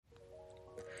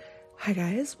Hi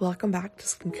guys, welcome back to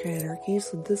Skincare Anarchy.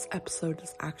 So this episode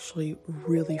is actually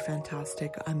really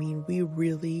fantastic. I mean, we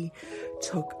really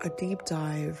took a deep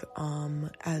dive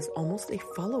as almost a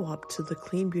follow-up to the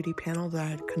Clean Beauty panel that I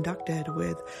had conducted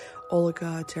with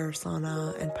Olga,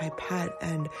 Terasana, and Pipette,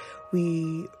 and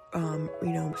we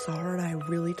Sahar and I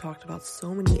really talked about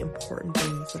so many important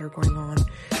things that are going on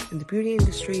in the beauty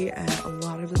industry and a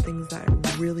lot of the things that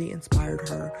really inspired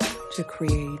her to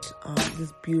create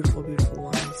this beautiful, beautiful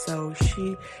line. So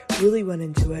she really went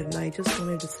into it, and I just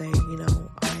wanted to say,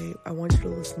 I want you to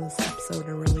listen to this episode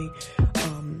and really,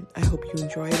 I hope you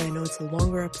enjoy it. I know it's a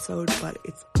longer episode, but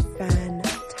it's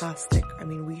fantastic. I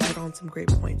mean, we hit on some great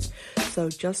points. So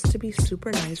just to be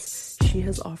super nice, she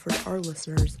has offered our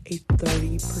listeners a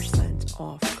 30%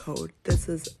 off code. This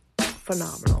is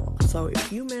phenomenal. So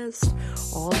if you missed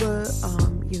all the,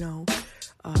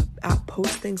 at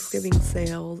post-Thanksgiving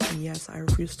sales, and yes, I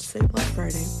refuse to say Black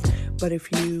Friday, but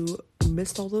if you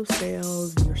missed all those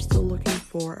sales and you're still looking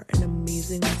for an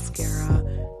amazing mascara,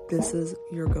 this is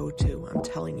your go-to. I'm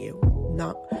telling you,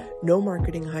 no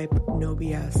marketing hype, no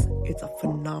BS. It's a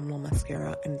phenomenal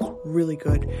mascara, and it's really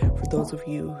good for those of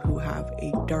you who have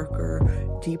a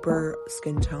darker, deeper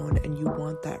skin tone and you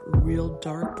want that real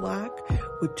dark black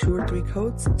with 2 or 3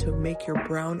 coats to make your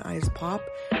brown eyes pop.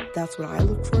 That's what I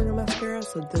look for in a mascara,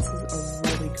 so this is a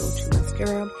really go-to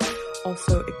mascara.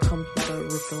 Also, it comes with a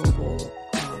refillable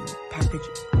package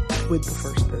with the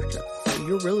first purchase. So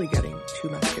you're really getting 2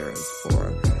 mascaras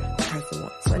for the price of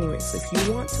one. So anyways, if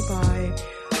you want to buy,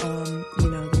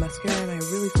 the mascara, and I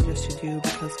really suggest you do,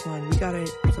 because one, we gotta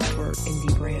support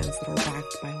indie brands that are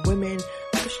backed by women,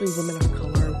 especially women of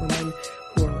color, women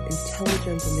who are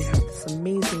intelligent and they have this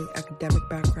amazing academic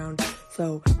background.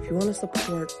 So if you want to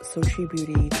support Sochi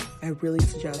Beauty, I really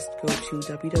suggest go to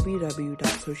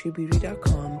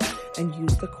www.sochibeauty.com and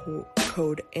use the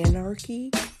code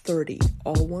ANARCHY30,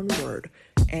 all one word,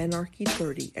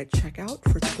 ANARCHY30 at checkout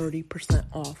for 30%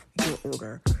 off your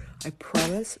order. I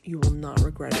promise you will not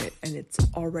regret it, and it's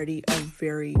already a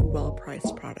very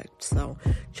well-priced product. So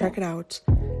check it out,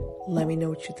 let me know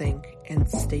what you think, and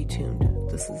stay tuned.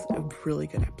 This is a really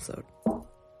good episode.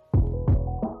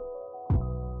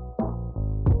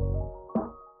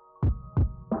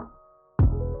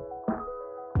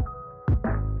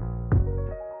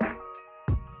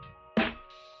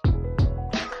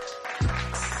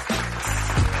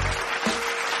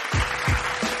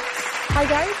 Hi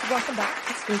guys, welcome back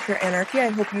to Skincare Anarchy. I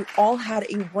hope you all had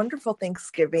a wonderful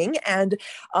Thanksgiving, and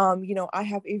I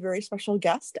have a very special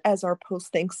guest as our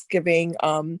post-Thanksgiving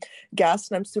guest,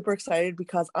 and I'm super excited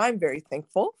because I'm very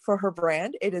thankful for her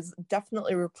brand. It has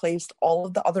definitely replaced all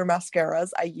of the other mascaras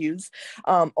I use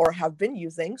or have been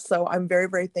using, so I'm very,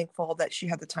 very thankful that she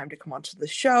had the time to come onto the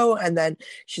show, and then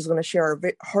she's going to share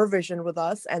her vision with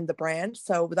us and the brand.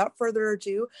 So without further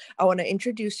ado, I want to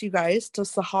introduce you guys to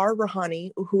Sahar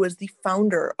Rahani, who is the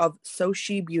founder of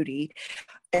Sochi Beauty.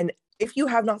 And if you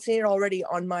have not seen it already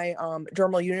on my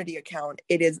Dermal Unity account,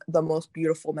 it is the most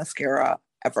beautiful mascara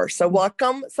ever. So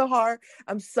welcome, Sahar.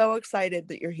 I'm so excited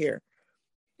that you're here.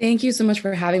 Thank you so much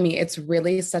for having me. It's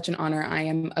really such an honor. I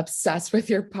am obsessed with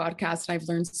your podcast, and I've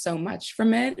learned so much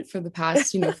from it for the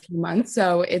past, few months.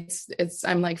 So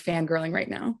I'm like fangirling right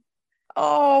now.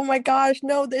 Oh my gosh,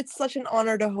 no, it's such an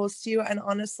honor to host you. And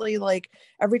honestly, like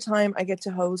every time I get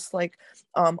to host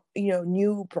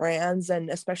new brands, and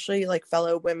especially like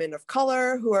fellow women of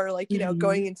color who are like,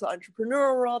 going into the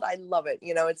entrepreneur world, I love it.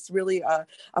 It's really a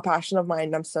passion of mine,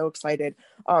 and I'm so excited.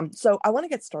 So I want to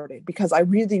get started because I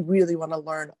really, really want to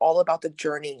learn all about the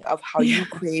journey of how you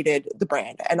created the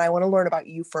brand. And I want to learn about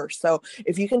you first. So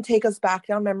if you can take us back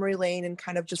down memory lane and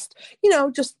kind of just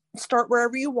start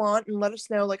wherever you want and let us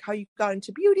know like how you got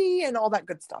into beauty and all that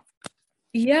good stuff.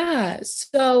 Yeah.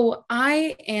 So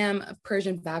I am of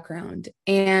Persian background,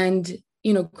 and,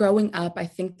 growing up, I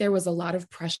think there was a lot of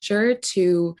pressure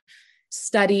to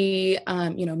study,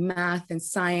 math and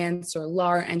science or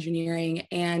law or engineering.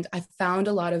 And I found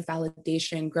a lot of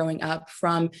validation growing up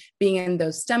from being in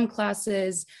those STEM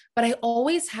classes. But I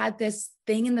always had this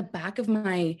thing in the back of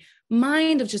my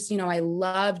mind of just, I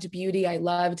loved beauty. I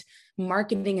loved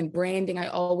marketing and branding. I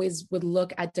always would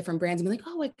look at different brands and be like,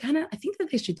 oh, I think that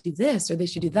they should do this or they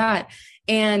should do that.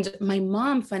 And my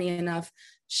mom, funny enough,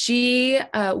 she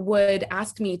would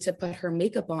ask me to put her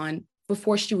makeup on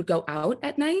before she would go out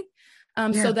at night.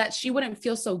 So that she wouldn't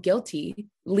feel so guilty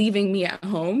leaving me at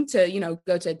home to,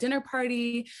 go to a dinner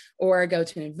party or go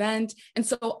to an event. And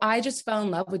so I just fell in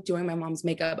love with doing my mom's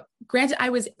makeup. Granted, I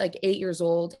was like 8 years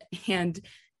old, and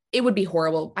it would be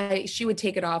horrible. She would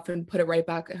take it off and put it right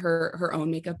back, her own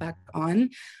makeup back on.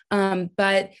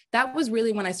 But that was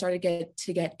really when I started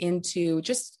to get into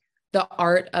just the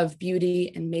art of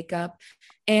beauty and makeup.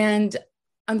 And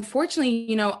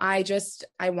unfortunately,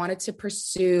 I wanted to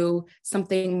pursue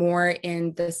something more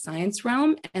in the science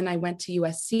realm. And I went to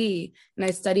USC and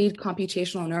I studied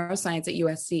computational neuroscience at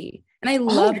USC. And I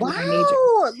loved my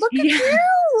major. Look at Yeah.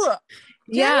 you.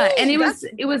 Yeah. And Dang,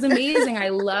 it was amazing. I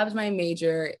loved my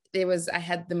major. I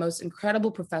had the most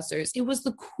incredible professors. It was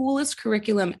the coolest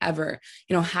curriculum ever.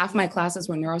 Half my classes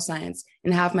were neuroscience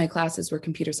and half my classes were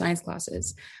computer science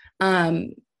classes.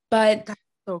 But that's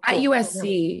so cool. at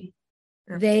USC,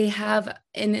 they have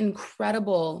an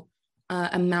incredible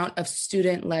amount of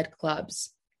student-led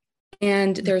clubs.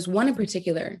 And there's one in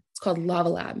particular, it's called Lava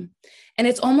Lab. And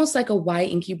it's almost like a Y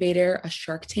incubator, a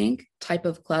Shark Tank type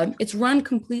of club. It's run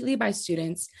completely by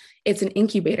students. It's an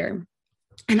incubator.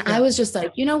 And I was just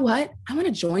like, you know what? I want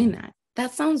to join that.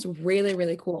 That sounds really,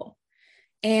 really cool.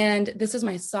 And this is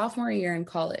my sophomore year in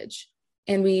college.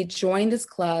 And we joined this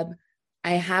club.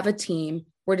 I have a team.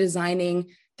 We're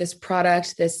designing this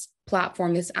product, this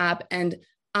platform, this app. And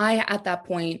at that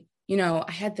point, I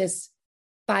had this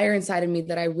fire inside of me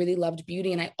that I really loved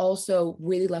beauty. And I also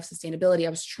really love sustainability. I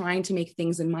was trying to make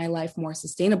things in my life more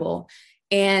sustainable.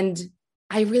 And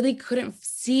I really couldn't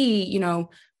see,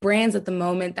 brands at the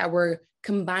moment that were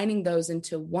combining those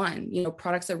into one,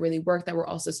 products that really work that were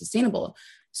also sustainable.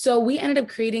 So we ended up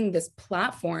creating this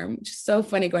platform, which is so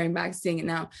funny going back, seeing it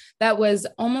now, that was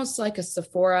almost like a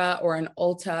Sephora or an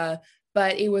Ulta,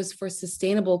 but it was for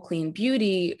sustainable, clean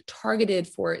beauty targeted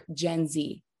for Gen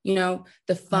Z,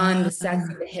 the fun, the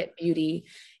sexy, the hip beauty.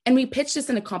 And we pitched this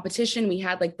in a competition. We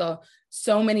had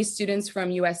so many students from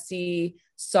USC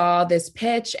saw this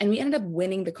pitch and we ended up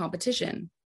winning the competition.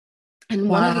 And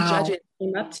one of the judges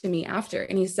came up to me after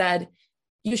and he said,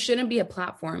 you shouldn't be a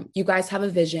platform. You guys have a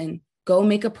vision. Go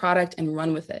make a product and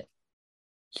run with it.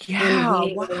 Yeah. And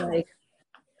we were like,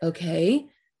 okay,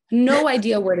 no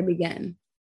idea where to begin.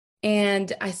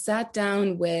 And I sat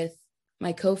down with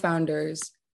my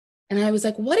co-founders and I was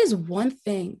like, what is one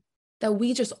thing that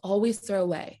we just always throw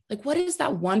away? Like, what is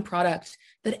that one product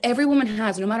that every woman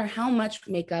has, no matter how much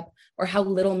makeup or how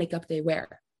little makeup they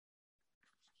wear?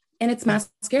 And it's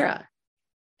mascara.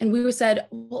 And we said,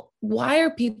 well, why are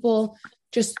people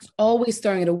just always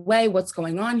throwing it away? What's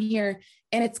going on here?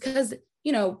 And it's because,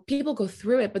 people go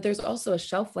through it, but there's also a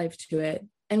shelf life to it.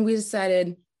 And we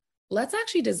decided, let's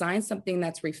actually design something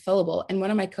that's refillable. And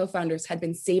one of my co-founders had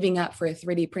been saving up for a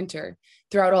 3D printer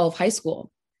throughout all of high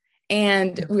school.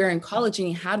 And we were in college and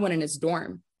he had one in his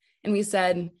dorm. And we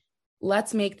said,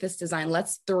 let's make this design.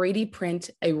 Let's 3D print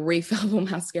a refillable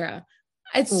mascara.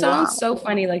 It sounds so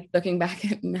funny, looking back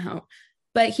at it now,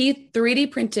 but he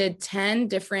 3D printed 10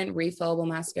 different refillable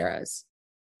mascaras.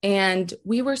 And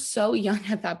we were so young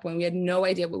at that point. We had no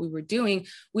idea what we were doing.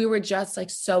 We were just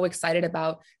so excited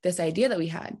about this idea that we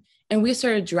had. And we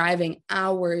started driving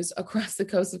hours across the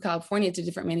coast of California to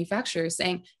different manufacturers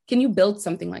saying, can you build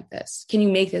something like this? Can you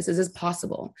make this? Is this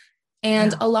possible?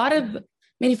 And a lot of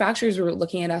manufacturers were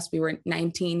looking at us. We were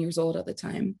 19 years old at the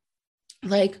time.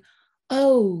 It's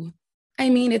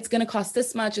going to cost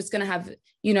this much. It's going to have,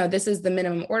 this is the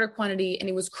minimum order quantity. And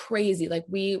it was crazy.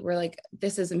 We were like,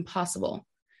 this is impossible.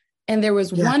 And there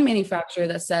was one manufacturer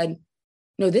that said,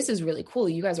 no, this is really cool.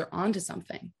 You guys are onto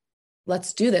something.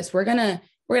 Let's do this. We're going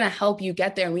to help you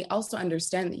get there. And we also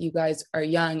understand that you guys are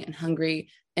young and hungry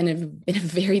and in a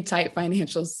very tight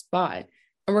financial spot,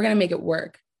 and we're going to make it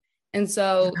work. And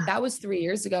so that was 3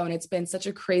 years ago. And it's been such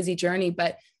a crazy journey,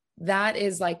 but that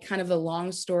is kind of the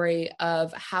long story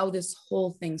of how this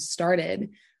whole thing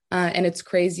started. And it's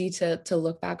crazy to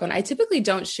look back on. I typically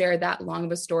don't share that long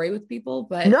of a story with people,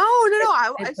 but no.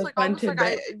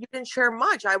 You didn't share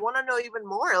much. I want to know even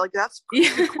more. That's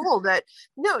pretty cool that,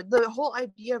 the whole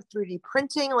idea of 3D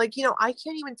printing, I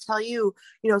can't even tell you,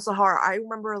 Sahar, I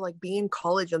remember being in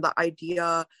college and the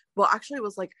idea, actually it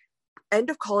was end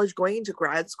of college going into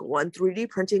grad school and 3D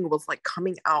printing was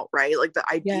coming out, right? The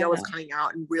idea was coming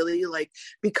out and really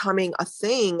becoming a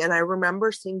thing. And I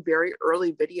remember seeing very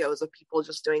early videos of people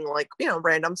just doing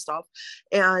random stuff.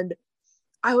 And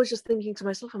I was just thinking to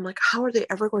myself, I'm like, how are they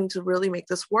ever going to really make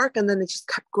this work? And then it just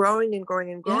kept growing and growing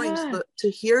and growing. Yeah. So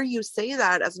to hear you say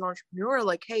that as an entrepreneur,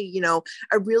 hey,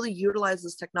 I really utilize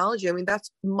this technology. I mean, that's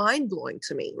mind blowing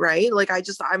to me, right?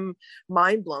 I'm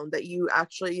mind blown that you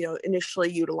actually,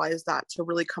 initially utilized that to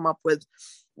really come up with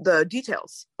the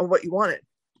details of what you wanted.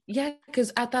 Yeah,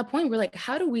 because at that point, we're like,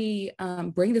 how do we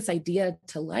bring this idea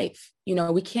to life?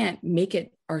 We can't make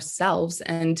it ourselves.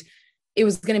 And it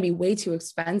was going to be way too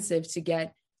expensive to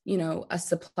get, a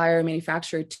supplier or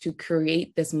manufacturer to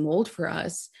create this mold for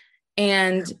us.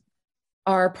 And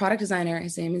our product designer,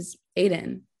 his name is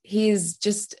Aiden. He's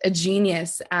just a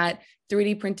genius at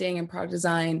 3D printing and product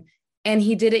design. And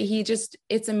he did it.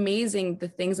 It's amazing the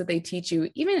things that they teach you,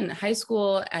 even in high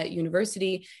school, at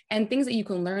university, and things that you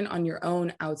can learn on your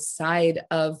own outside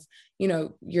of,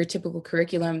 your typical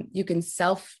curriculum. You can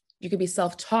be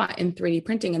self-taught in 3D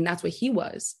printing. And that's what he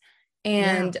was.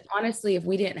 And honestly, if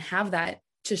we didn't have that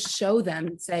to show them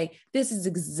and say, this is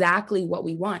exactly what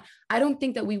we want, I don't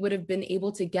think that we would have been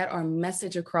able to get our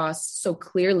message across so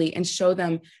clearly and show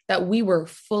them that we were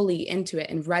fully into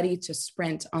it and ready to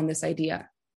sprint on this idea.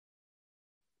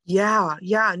 Yeah.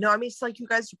 No, I mean, it's like you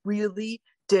guys really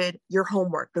did your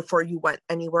homework before you went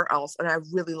anywhere else. And I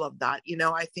really love that.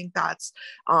 I think that's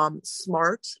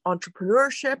smart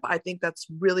entrepreneurship. I think that's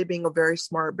really being a very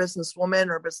smart businesswoman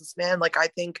or businessman. Like, I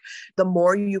think the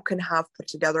more you can have put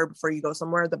together before you go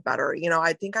somewhere, the better.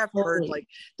 I think I've heard like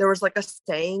there was like a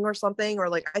saying or something, or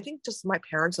like, I think just my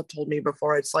parents have told me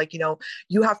before, it's like,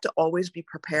 you have to always be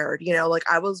prepared. Like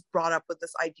I was brought up with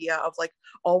this idea of like,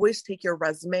 always take your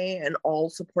resume and all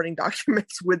supporting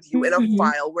documents with you in a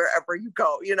file wherever you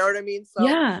go. You know what I mean? So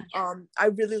yeah. I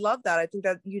really love that. I think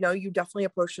that, you definitely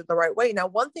approached it the right way. Now,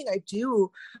 one thing I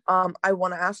do, I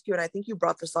want to ask you, and I think you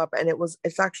brought this up, and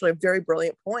it's actually a very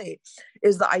brilliant point,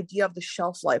 is the idea of the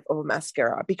shelf life of a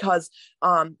mascara, because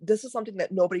this is something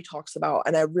that nobody talks about.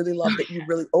 And I really love that you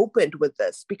really opened with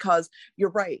this, because you're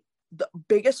right. The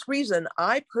biggest reason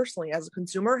I personally, as a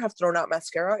consumer, have thrown out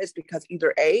mascara is because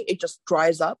either A, it just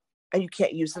dries up and you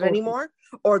can't use it anymore,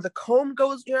 or the comb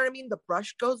goes, you know what I mean? The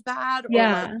brush goes bad,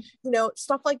 or like,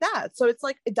 stuff like that. So it's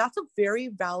like, that's a very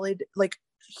valid, like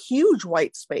huge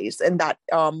white space in that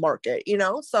market,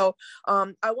 So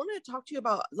I wanted to talk to you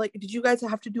about, like, did you guys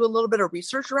have to do a little bit of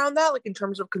research around that, like in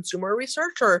terms of consumer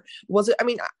research, or was it, I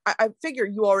mean, I figure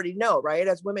you already know, right?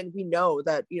 As women, we know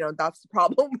that, that's the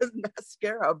problem with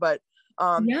mascara, but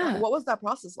what was that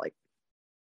process like?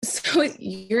 So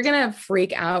you're going to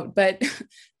freak out, but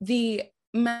the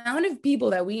amount of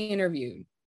people that we interviewed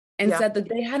and said that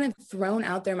they hadn't thrown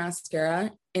out their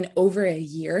mascara in over a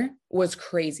year was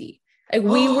crazy. Like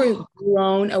we were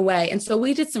blown away. And so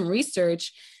we did some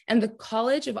research, and the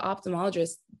College of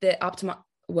Ophthalmologists,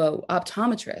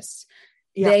 optometrists,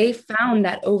 they found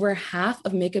that over half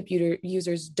of makeup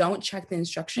users don't check the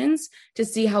instructions to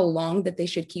see how long that they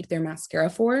should keep their mascara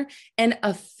for. And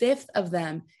a fifth of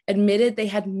them admitted they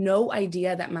had no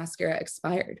idea that mascara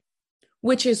expired,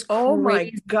 which is crazy. Oh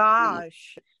my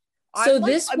gosh. So I'm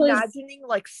like imagining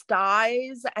like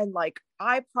styes and like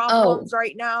eye problems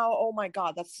right now. Oh my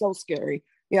God, that's so scary.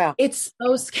 Yeah. It's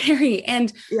so scary.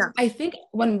 And I think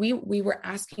when we were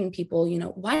asking people,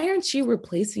 why aren't you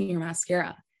replacing your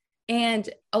mascara? And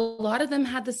a lot of them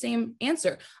had the same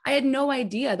answer. I had no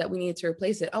idea that we needed to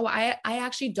replace it. I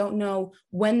actually don't know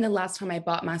when the last time I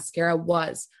bought mascara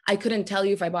was. I couldn't tell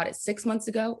you if I bought it 6 months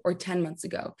ago or 10 months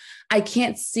ago. I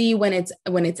can't see when it's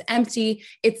empty.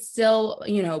 It still,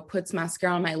 puts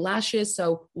mascara on my lashes.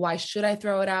 So why should I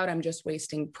throw it out? I'm just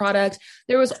wasting product.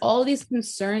 There was all these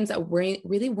concerns that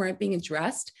really weren't being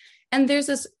addressed. And there's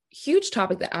this huge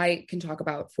topic that I can talk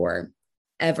about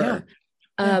forever.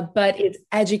 But it's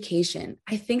education.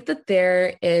 I think that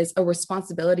there is a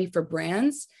responsibility for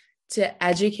brands to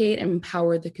educate and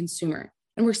empower the consumer.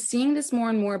 And we're seeing this more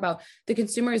and more about the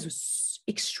consumer is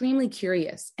extremely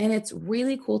curious, and it's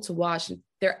really cool to watch.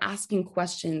 They're asking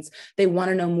questions. They want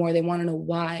to know more. They want to know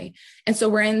why. And so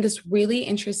we're in this really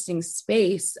interesting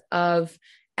space of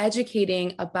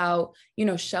educating about,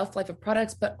 shelf life of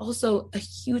products, but also a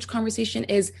huge conversation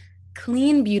is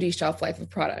clean beauty shelf life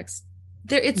of products.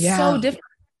 It's so different.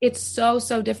 It's so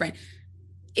different.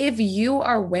 If you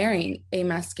are wearing a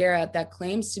mascara that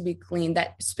claims to be clean,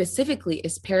 that specifically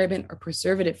is paraben or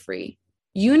preservative free,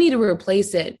 you need to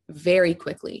replace it very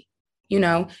quickly.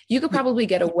 You could probably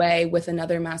get away with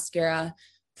another mascara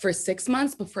for 6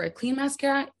 months, but for a clean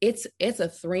mascara, it's a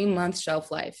 3-month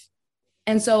shelf life.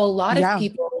 And so a lot of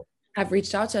people have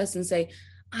reached out to us and say,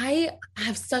 I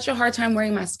have such a hard time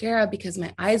wearing mascara because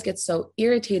my eyes get so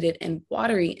irritated and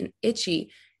watery and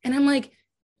itchy. And I'm like,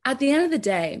 at the end of the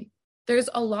day, there's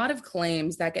a lot of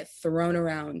claims that get thrown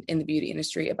around in the beauty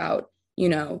industry about,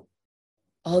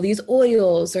 all these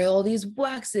oils or all these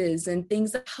waxes and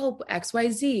things that help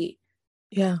XYZ.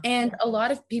 Yeah. And a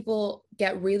lot of people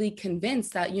get really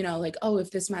convinced that, like, oh, if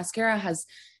this mascara has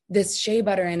this shea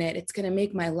butter in it, it's going to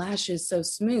make my lashes so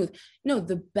smooth. No,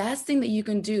 the best thing that you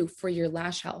can do for your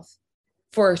lash health,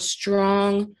 for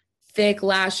strong, thick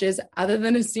lashes, other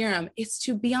than a serum, is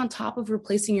to be on top of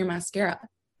replacing your mascara.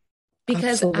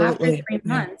 Because after 3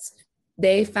 months,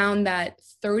 they found that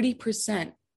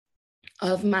 30%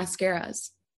 of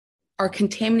mascaras are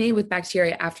contaminated with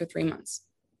bacteria after 3 months.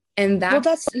 And Well, that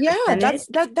that's, yeah,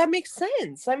 percentage, that makes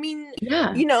sense. I mean,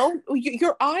 yeah.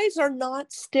 your eyes are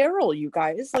not sterile, you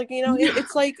guys. Like,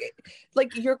 it's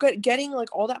like you're getting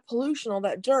like all that pollution, all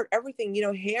that dirt, everything,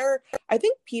 hair. I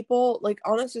think people, like,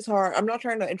 honestly, Sarah, I'm not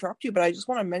trying to interrupt you, but I just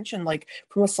want to mention, like,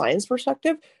 from a science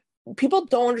perspective, people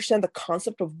don't understand the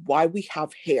concept of why we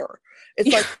have hair.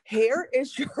 It's like hair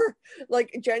is your,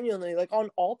 like, genuinely, like, on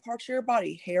all parts of your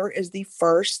body, hair is the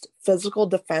first physical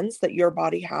defense that your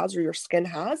body has or your skin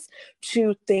has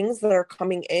to things that are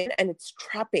coming in, and it's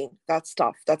trapping that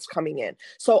stuff that's coming in.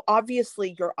 So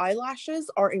obviously your eyelashes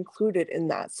are included in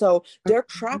that. So they're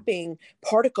trapping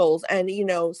particles and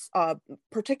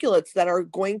particulates that are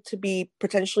going to be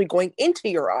potentially going into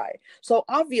your eye. So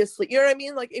obviously, you know what I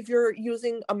mean? Like, if you're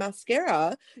using a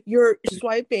mascara, you're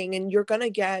swiping and you're going to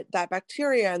get that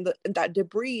bacteria and that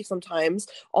debris sometimes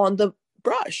on the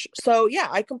brush. So yeah,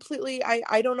 I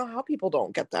don't know how people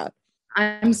don't get that.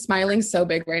 I'm smiling so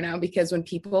big right now because when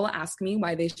people ask me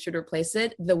why they should replace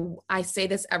it, I say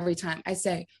this every time. I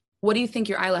say, "What do you think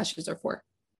your eyelashes are for?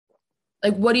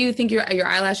 Like, what do you think your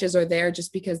eyelashes are there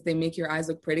just because they make your eyes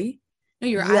look pretty? No,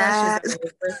 your eyelashes Yes. are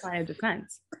the first line of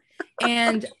defense."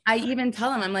 And I even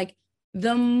tell them, I'm like,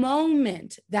 the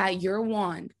moment that your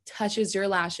wand touches your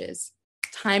lashes,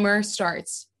 timer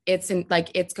starts. It's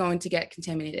going to get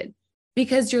contaminated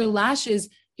because your lashes,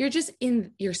 you're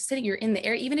in the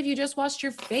air. Even if you just washed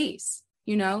your face,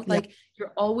 like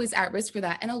you're always at risk for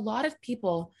that. And a lot of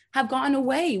people have gotten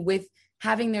away with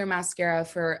having their mascara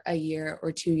for a year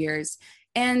or 2 years.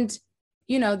 And,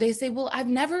 they say, well, I've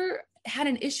never had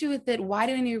an issue with it. Why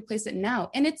do I need to replace it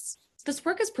now? And this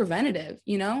work is preventative,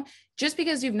 just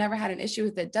because you've never had an issue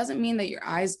with it doesn't mean that your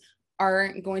eyes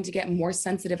aren't going to get more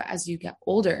sensitive as you get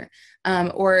older.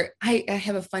 Or I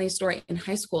have a funny story. In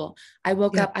high school, I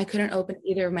woke up, I couldn't open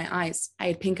either of my eyes. I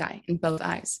had pink eye in both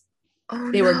eyes.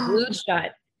 Oh, They were no. glued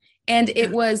shut. And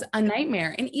it was a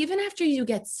nightmare. And even after you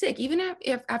get sick, even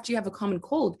after you have a common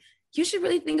cold, you should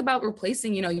really think about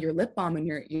replacing, your lip balm and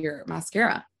your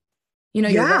mascara.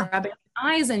 You're rubbing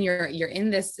eyes and you're in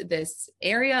this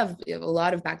area of a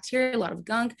lot of bacteria, a lot of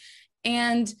gunk.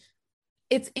 And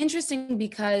it's interesting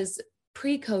because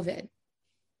pre-COVID,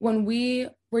 when we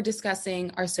were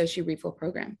discussing our Sochi refill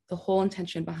program, the whole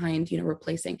intention behind,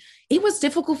 replacing, it was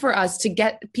difficult for us to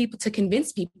get people to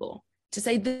convince people to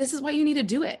say, this is why you need to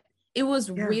do it. It was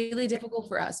really difficult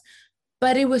for us,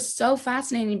 but it was so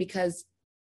fascinating because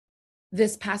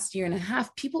this past year and a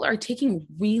half, people are taking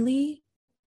really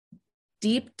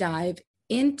deep dive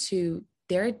into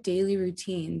their daily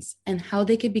routines and how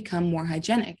they could become more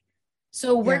hygienic.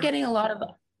 So we're getting a lot of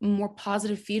more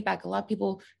positive feedback, a lot of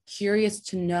people curious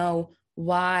to know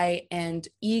why and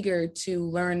eager to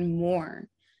learn more.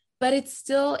 But it's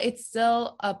still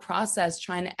a process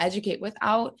trying to educate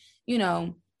without,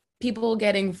 people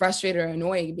getting frustrated or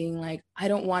annoyed, being like, I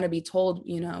don't want to be told,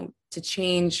 to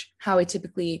change how I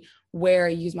typically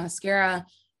use mascara,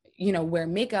 wear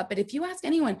makeup. But if you ask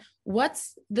anyone,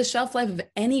 what's the shelf life of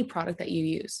any product that you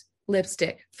use?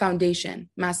 Lipstick, foundation,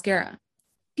 mascara.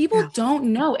 People don't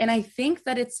know. And I think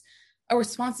that it's a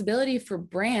responsibility for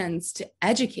brands to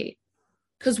educate,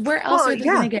 because where else are they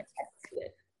going to get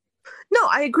educated? No,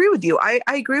 I agree with you. I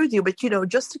agree with you. But,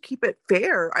 just to keep it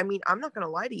fair, I mean, I'm not going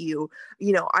to lie to you.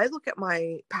 I look at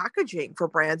my packaging for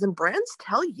brands, and brands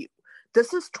tell you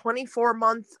this is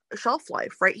 24-month shelf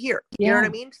life right here. You know what I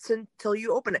mean? Until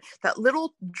you open it. That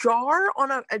little jar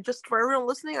just for everyone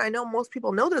listening, I know most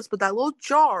people know this, but that little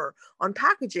jar on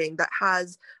packaging that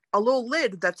has a little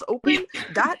lid that's open,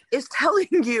 that is telling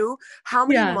you how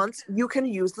many months you can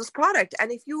use this product.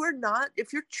 And if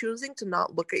you're choosing to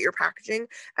not look at your packaging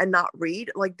and not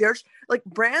read, like, there's like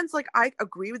brands, like, I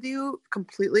agree with you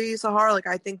completely, Sahar. Like,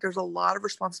 I think there's a lot of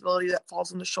responsibility that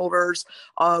falls on the shoulders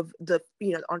of the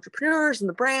entrepreneurs and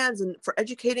the brands and for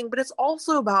educating, but it's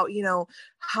also about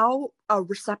how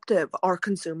receptive are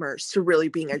consumers to really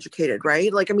being educated,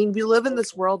 right? Like, I mean, we live in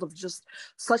this world of just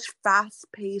such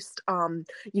fast-paced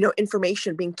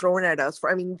information being thrown at us.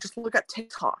 Just look at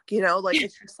TikTok, like,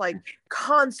 it's just like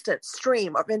constant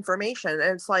stream of information.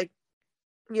 And it's like,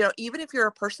 even if you're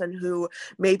a person who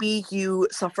maybe you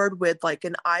suffered with like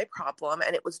an eye problem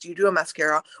and it was due to a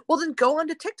mascara, well, then go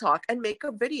onto TikTok and make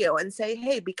a video and say,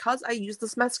 hey, because I used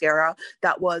this mascara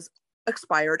that was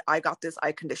expired, I got this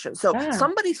eye condition. So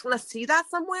somebody's going to see that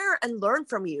somewhere and learn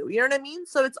from you. You know what I mean?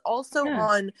 So it's also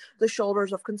on the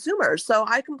shoulders of consumers. So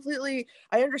I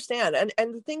understand.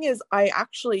 And the thing is, I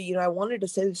actually, I wanted to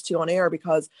say this to you on air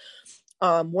because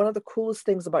one of the coolest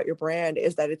things about your brand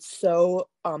is that it's so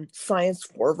science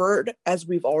forward, as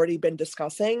we've already been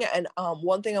discussing. And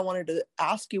one thing I wanted to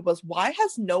ask you was, why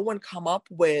has no one come up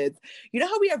with,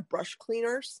 how we have brush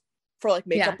cleaners? for like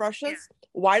makeup Yeah. brushes.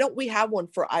 Why don't we have one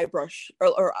for eye brush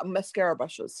or mascara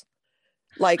brushes?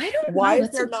 Like, I don't why know. is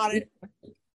That's there not a,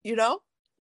 you know?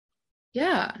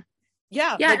 yeah.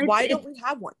 Yeah, Yeah. like why don't we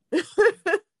have one?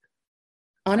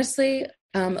 Honestly,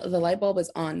 the light bulb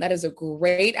is on. That is a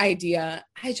great idea.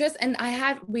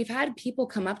 We've had people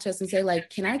come up to us and say, like,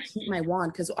 can I keep my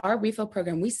wand? Because our refill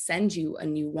program, we send you a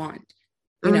new wand,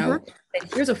 you know,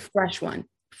 and here's a fresh one,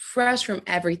 fresh from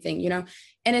everything, you know,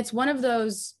 and it's one of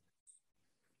those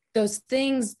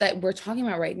things that we're talking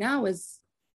about right now is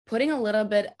putting a little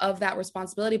bit of that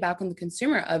responsibility back on the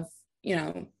consumer of, you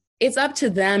know, it's up to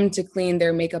them to clean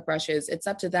their makeup brushes. It's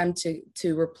up to them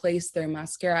to replace their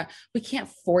mascara. We can't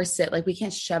force it. Like we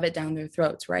can't shove it down their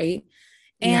throats, right?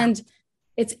 Yeah. And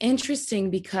it's interesting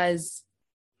because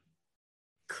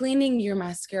cleaning your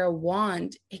mascara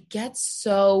wand, it gets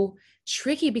so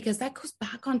tricky because that goes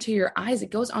back onto your eyes. It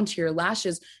goes onto your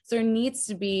lashes. So there needs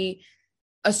to be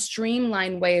a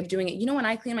streamlined way of doing it. You know, when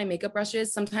I clean my makeup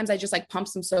brushes, sometimes I just like pump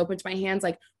some soap into my hands,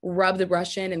 like rub the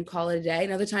brush in and call it a day.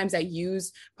 And other times I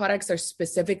use products that are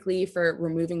specifically for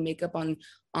removing makeup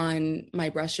on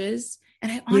my brushes.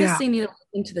 And I honestly need to look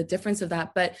into the difference of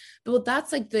that. But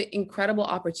that's like the incredible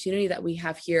opportunity that we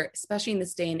have here, especially in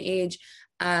this day and age,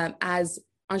 as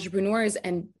entrepreneurs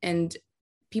and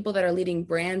people that are leading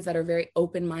brands that are very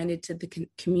open-minded to the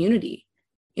community.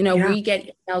 You know, we get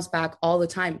emails back all the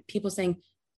time, people saying,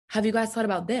 have you guys thought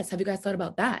about this? Have you guys thought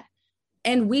about that?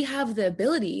 And we have the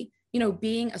ability, you know,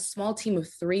 being a small team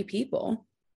of 3 people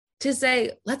to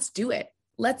say, let's do it.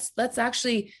 Let's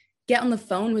actually get on the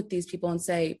phone with these people and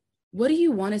say, what do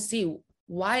you want to see?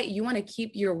 Why you want to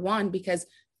keep your wand? Because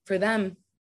for them,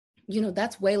 you know,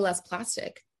 that's way less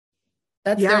plastic.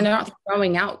 They're not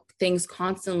throwing out things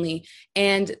constantly.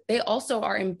 And they also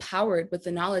are empowered with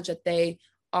the knowledge that they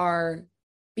are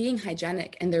being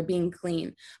hygienic and they're being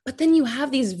clean. But then you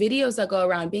have these videos that go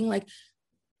around being like,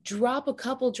 drop a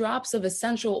couple drops of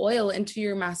essential oil into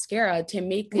your mascara to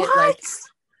make it like,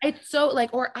 it's so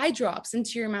like, or eye drops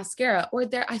into your mascara. Or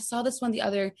I saw this one the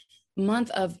other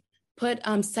month of put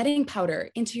setting powder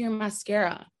into your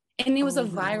mascara. And it was a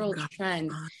viral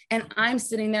trend. And I'm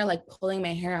sitting there like pulling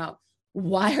my hair out.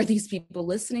 Why are these people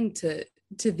listening to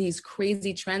these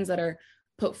crazy trends that are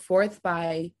put forth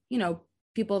by, you know,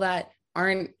 people that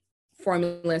aren't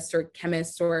formulists or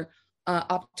chemists or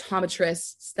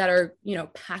optometrists that are, you know,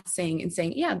 passing and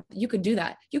saying, yeah, you could do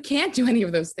that. You can't do any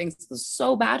of those things. It's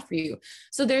so bad for you.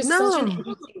 So there's such an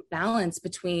interesting balance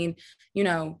between, you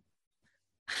know,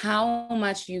 how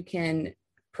much you can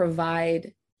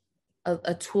provide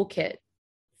a toolkit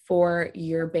for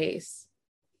your base.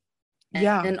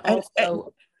 And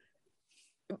also,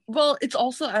 well, it's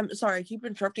also, I'm sorry, I keep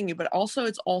interrupting you, but also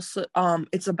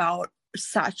it's about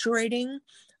saturating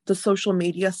the social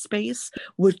media space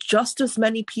with just as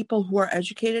many people who are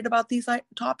educated about these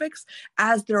topics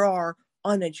as there are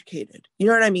uneducated. You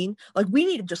know what I mean? Like we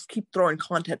need to just keep throwing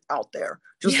content out there.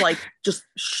 Just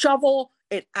shovel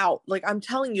it out. Like I'm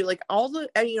telling you, like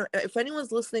you know, if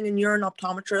anyone's listening and you're an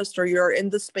optometrist or you're in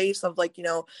the space of like, you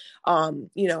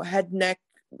know, head, neck,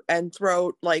 and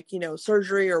throat, like, you know,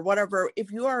 surgery or whatever,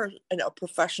 if you are a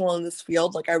professional in this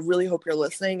field, like I really hope you're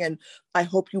listening and I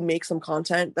hope you make some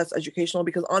content that's educational,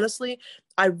 because honestly,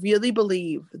 I really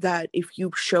believe that if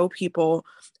you show people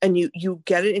and you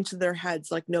get it into their heads,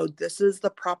 like, no, this is the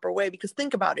proper way, because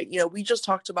think about it, you know, we just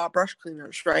talked about brush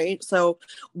cleaners, right? So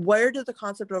where did the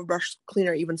concept of a brush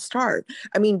cleaner even start?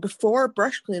 I mean, before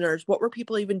brush cleaners, what were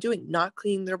people even doing? Not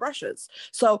cleaning their brushes.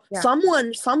 So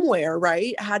someone somewhere,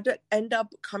 right, had to end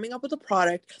up coming up with a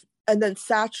product and then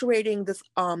saturating this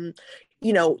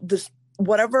you know, this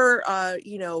whatever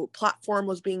you know, platform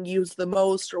was being used the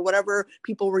most or whatever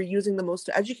people were using the most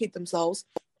to educate themselves.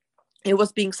 It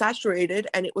was being saturated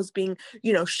and it was being,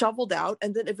 you know, shoveled out,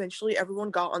 and then eventually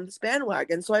everyone got on this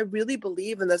bandwagon. So I really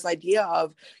believe in this idea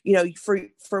of, you know,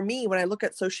 for me, when I look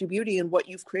at Social Beauty and what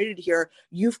you've created here,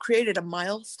 you've created a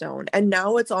milestone, and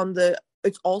now it's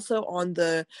also on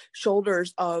the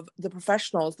shoulders of the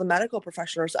professionals, the medical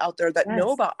professionals out there that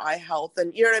know about eye health,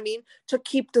 and you know what I mean, to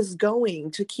keep this going,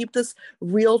 to keep this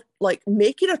real, like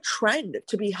make it a trend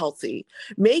to be healthy,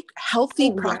 make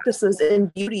healthy practices in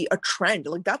beauty a trend.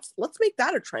 Like let's make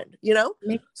that a trend, you know?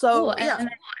 So and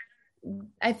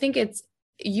I think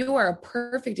you are a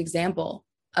perfect example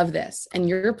of this and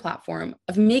your platform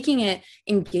of making it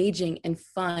engaging and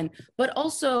fun, but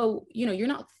also, you know, you're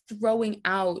not throwing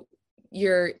out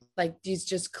your like these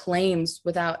just claims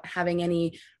without having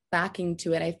any backing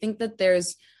to it. I think that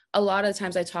there's a lot of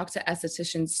times I talk to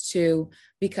estheticians too,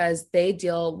 because they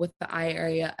deal with the eye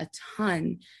area a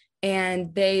ton,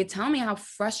 and they tell me how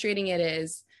frustrating it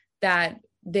is that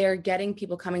they're getting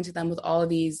people coming to them with all of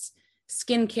these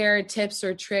skincare tips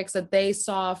or tricks that they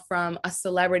saw from a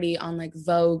celebrity on like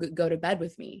Vogue Go to Bed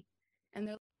with Me. And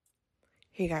they're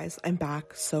Hey guys, I'm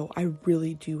back. So I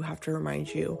really do have to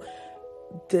remind you,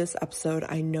 this episode,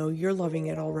 I know you're loving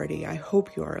it already. I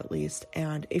hope you are at least.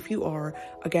 And if you are,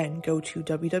 again, go to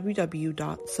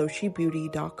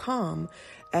www.soshebeauty.com,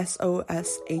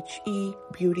 SOSHE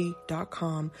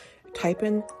beauty.com. Type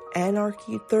in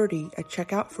Anarchy30 at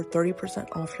checkout for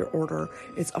 30% off your order.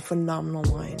 It's a phenomenal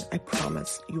line. I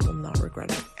promise you will not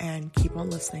regret it. And keep on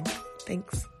listening.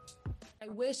 Thanks. I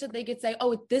wish that they could say,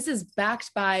 oh, this is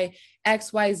backed by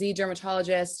XYZ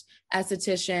dermatologist,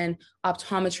 esthetician,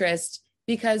 optometrist,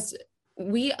 because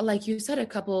we, like you said a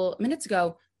couple minutes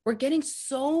ago, we're getting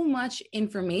so much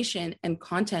information and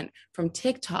content from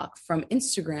TikTok, from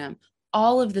Instagram,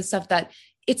 all of the stuff that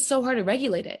it's so hard to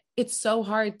regulate it. It's so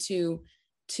hard to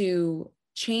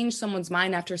change someone's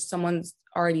mind after someone's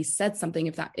already said something,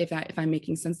 if I'm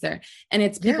making sense there. And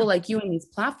it's people like you in these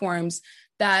platforms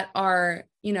that are,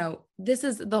 this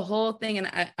is the whole thing. And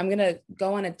I'm going to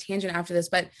go on a tangent after this,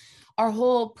 but our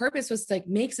whole purpose was to like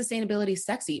make sustainability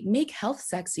sexy, make health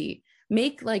sexy,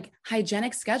 make like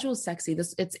hygienic schedules sexy.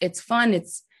 It's fun.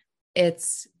 It's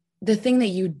the thing that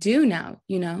you do now,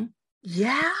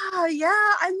 Yeah,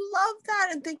 I love that.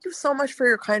 And thank you so much for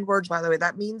your kind words, by the way.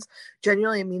 That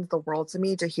genuinely, it means the world to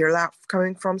me to hear that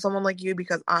coming from someone like you,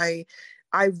 because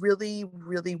I really,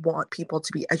 really want people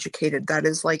to be educated. That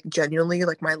is like genuinely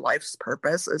like my life's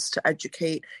purpose, is to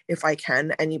educate, if I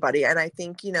can, anybody. And I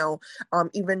think, even,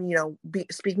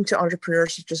 speaking to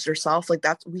entrepreneurs such as yourself, like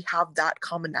we have that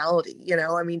commonality,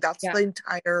 I mean, that's the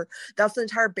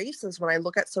entire basis. When I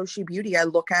look at Soshi Beauty, I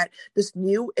look at this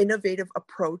new innovative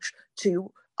approach to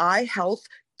eye health,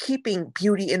 keeping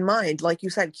beauty in mind, like you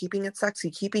said, keeping it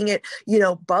sexy, keeping it,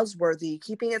 buzzworthy,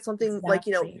 keeping it something like,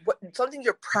 something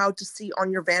you're proud to see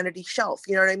on your vanity shelf,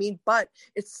 you know what I mean? But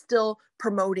it's still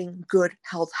promoting good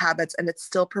health habits, and it's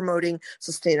still promoting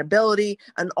sustainability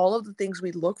and all of the things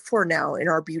we look for now in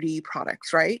our beauty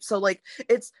products, right? So like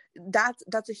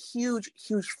that's a huge,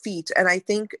 huge feat. And I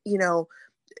think,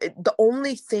 the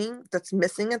only thing that's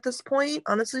missing at this point,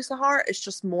 honestly, Sahar, is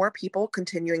just more people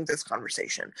continuing this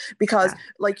conversation, because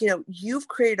you've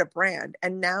created a brand,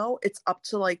 and now it's up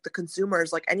to like the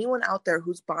consumers, like anyone out there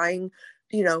who's buying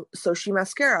Soshi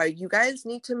mascara. You guys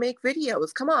need to make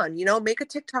videos. Come on, make a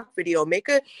TikTok video, make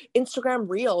a Instagram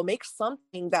reel, make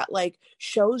something that like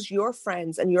shows your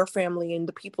friends and your family and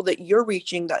the people that you're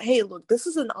reaching that, hey, look, this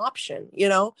is an option. You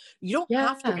don't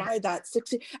have to buy that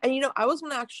 60. And I was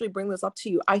going to actually bring this up to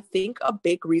you. I think a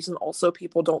big reason also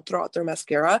people don't throw out their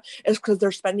mascara is because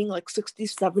they're spending like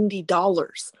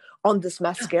 $60-$70 on this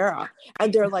mascara,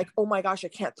 and they're like, oh my gosh, I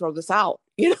can't throw this out.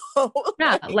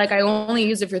 Like I only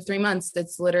use it for 3 months.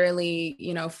 That's literally,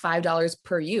 $5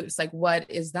 per use. Like,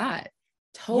 what is that?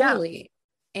 Totally.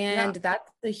 Yeah. And that's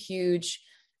a huge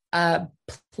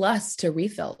plus to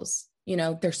refills.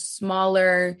 They're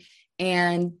smaller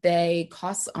and they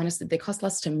cost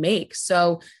less to make.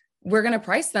 So we're going to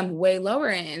price them way lower.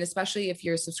 And especially if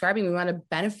you're subscribing, we want to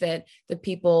benefit the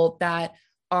people that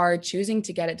are choosing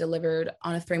to get it delivered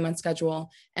on a 3-month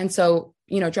schedule. And so,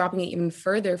 dropping it even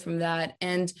further from that.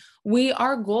 And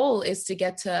our goal is to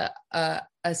get to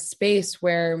a space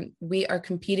where we are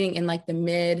competing in like the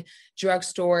mid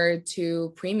drugstore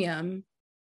to premium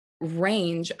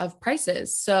range of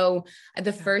prices. So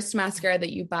the first mascara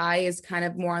that you buy is kind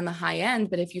of more on the high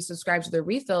end, but if you subscribe to the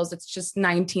refills, it's just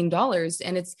 $19.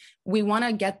 And we want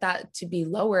to get that to be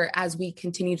lower as we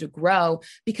continue to grow,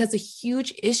 because a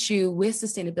huge issue with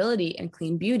sustainability and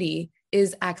clean beauty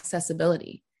is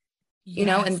accessibility,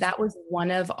 and that was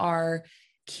one of our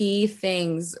key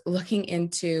things looking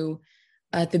into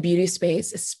the beauty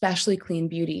space, especially clean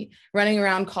beauty, running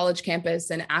around college campus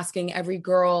and asking every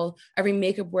girl, every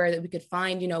makeup wear that we could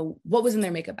find, what was in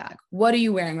their makeup bag? What are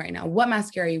you wearing right now? What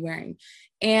mascara are you wearing?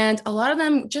 And a lot of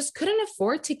them just couldn't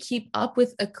afford to keep up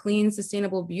with a clean,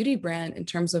 sustainable beauty brand in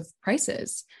terms of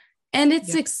prices. And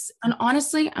and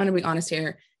honestly, I'm going to be honest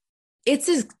here. It's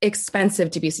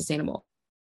expensive to be sustainable.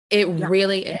 It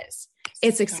really is.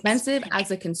 It's expensive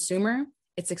as a consumer.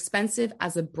 It's expensive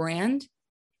as a brand.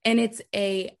 And it's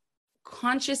a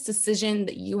conscious decision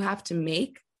that you have to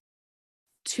make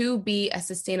to be a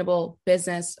sustainable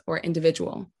business or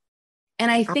individual.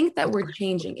 And I think that we're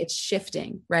changing, it's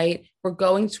shifting, right? We're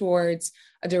going towards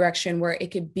a direction where it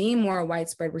could be more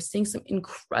widespread. We're seeing some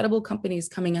incredible companies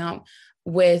coming out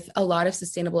with a lot of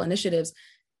sustainable initiatives,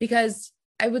 because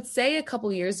I would say a couple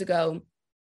of years ago,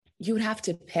 you would have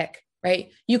to pick,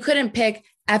 right? You couldn't pick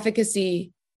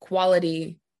efficacy,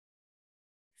 quality,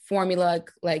 formula,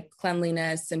 like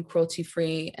cleanliness and cruelty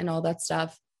free and all that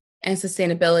stuff, and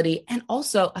sustainability. And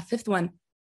also a fifth one,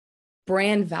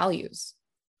 brand values.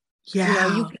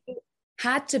 Yeah. You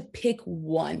had to pick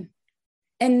one.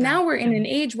 And now we're in an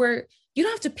age where you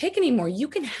don't have to pick anymore. You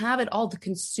can have it all. The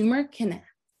consumer can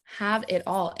have it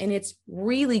all. And it's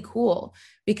really cool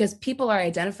because people are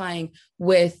identifying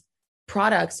with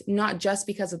products, not just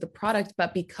because of the product,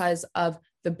 but because of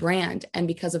the brand and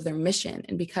because of their mission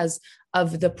and because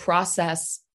of the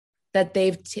process that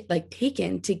they've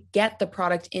taken to get the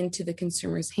product into the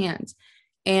consumer's hands.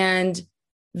 And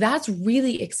that's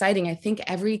really exciting. I think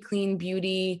every clean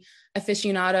beauty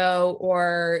aficionado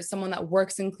or someone that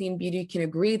works in clean beauty can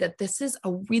agree that this is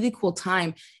a really cool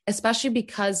time, especially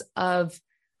because of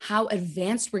how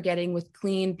advanced we're getting with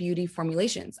clean beauty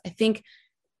formulations. I think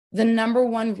the number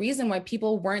one reason why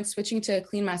people weren't switching to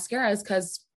clean mascara is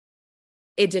because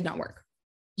it did not work.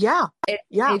 Yeah. They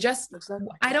just,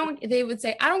 exactly. They would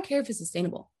say, I don't care if it's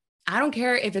sustainable. I don't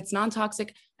care if it's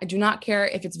non-toxic. I do not care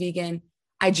if it's vegan.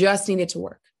 I just need it to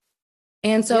work.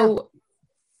 And so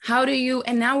how do you,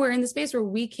 and now we're in the space where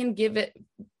we can give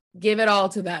it all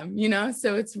to them,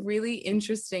 So it's really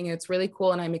interesting. It's really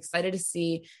cool. And I'm excited to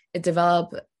see it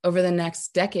develop over the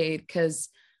next decade, because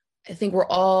I think we're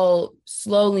all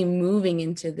slowly moving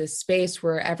into this space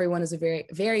where everyone is very,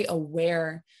 very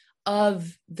aware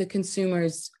of the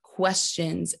consumer's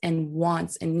questions and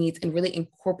wants and needs, and really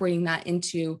incorporating that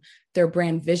into their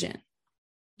brand vision.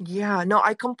 Yeah, no,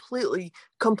 I completely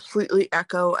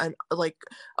echo and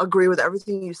agree with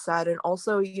everything you said. And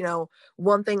also,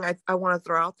 one thing I want to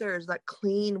throw out there is that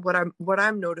what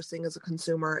I'm noticing as a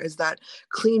consumer is that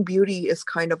clean beauty is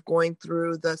kind of going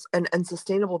through this, and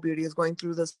sustainable beauty is going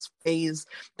through this phase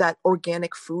that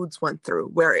organic foods went through,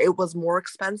 where it was more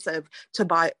expensive to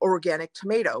buy organic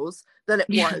tomatoes than it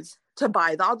was to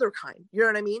buy the other kind. You know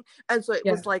what I mean? And so it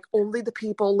was like only the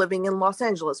people living in Los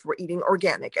Angeles were eating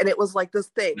organic. And it was like this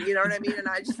thing, you know what I mean? And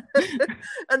I just,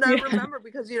 and I remember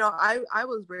because, I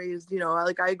was raised,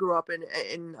 I grew up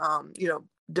in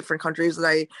different countries. And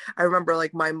I remember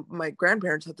my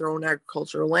grandparents had their own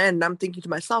agricultural land. And I'm thinking to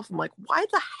myself, I'm like, why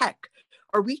the heck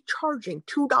are we charging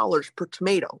 $2 per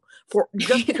tomato for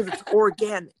just because it's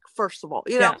organic? First of all,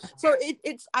 so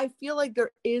it's, I feel like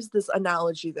there is this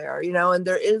analogy there, and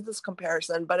there is this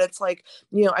comparison, but it's like,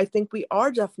 I think we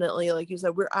are definitely, like you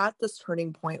said, we're at this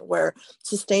turning point where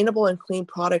sustainable and clean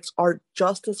products are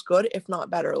just as good, if not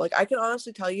better. Like, I can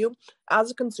honestly tell you,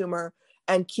 as a consumer,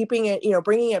 and keeping it,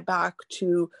 bringing it back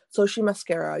to Soci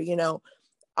mascara,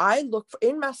 I look for,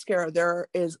 in mascara, there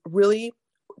is really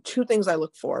two things I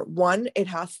look for. One, it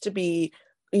has to be,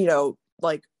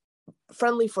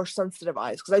 friendly for sensitive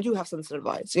eyes, because I do have sensitive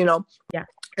eyes, Yeah.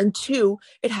 And two,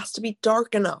 it has to be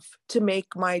dark enough to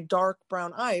make my dark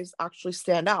brown eyes actually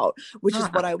stand out, which is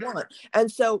what I want. And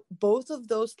so both of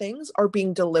those things are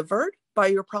being delivered by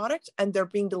your product, and they're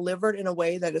being delivered in a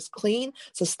way that is clean,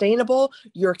 sustainable.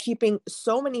 You're keeping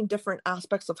so many different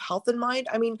aspects of health in mind.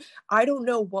 I mean, I don't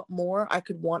know what more I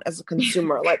could want as a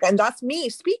consumer. And that's me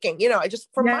speaking, I just,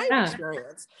 from my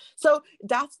experience. So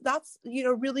that's,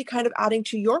 really kind of adding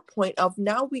to your point of,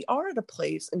 now we are at a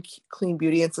place in clean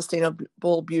beauty and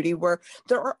sustainable beauty where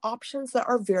there are options that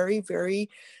are very, very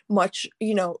much,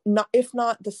 not, if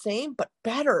not the same, but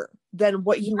better than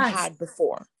what you had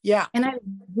before. Yeah. And I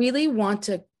really want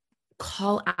to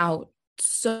call out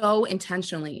so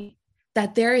intentionally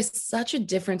that there is such a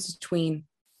difference between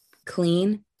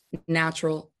clean,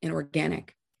 natural, and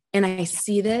organic. And I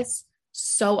see this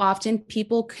so often.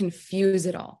 People confuse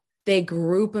it all. They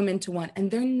group them into one,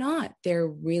 and they're not. They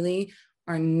really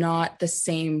are not the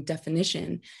same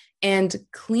definition. And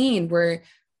clean, we're,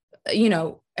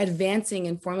 advancing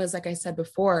in formulas, like I said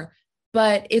before,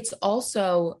 but it's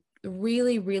also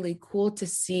really, really cool to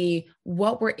see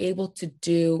what we're able to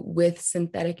do with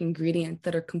synthetic ingredients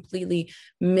that are completely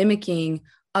mimicking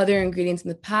other ingredients in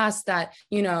the past that,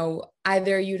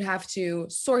 either you'd have to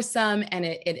source them and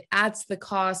it adds the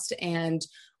cost,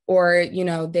 or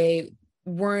they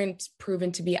weren't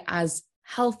proven to be as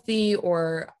healthy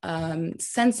or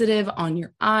sensitive on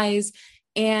your eyes.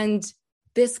 And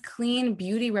this clean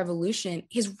beauty revolution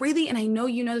is really, and I know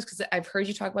you know this because I've heard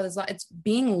you talk about this a lot, it's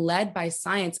being led by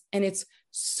science, and it's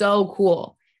so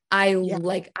cool. I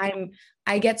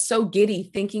get so giddy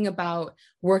thinking about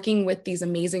working with these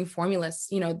amazing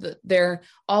formulists. They're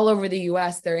all over the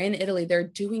US, they're in Italy, they're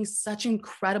doing such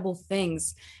incredible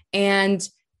things. And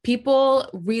people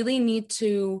really need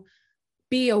to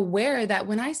be aware that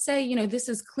when I say, this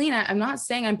is clean, I'm not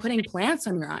saying I'm putting plants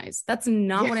on your eyes. That's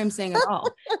not what I'm saying at all.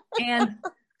 And,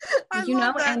 I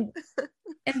love that.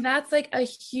 and that's like a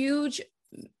huge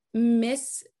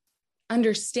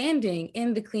understanding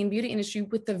in the clean beauty industry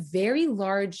with a very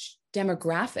large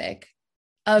demographic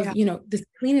of, this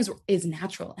clean is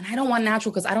natural. And I don't want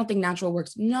natural because I don't think natural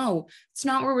works. No, it's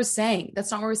not what we're saying.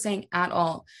 That's not what we're saying at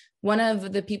all. One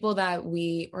of the people that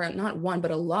or not one,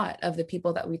 but a lot of the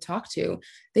people that we talked to,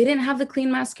 they didn't have the clean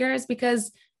mascaras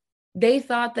because they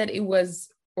thought that it was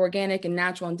organic and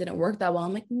natural and didn't work that well.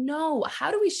 I'm like, no,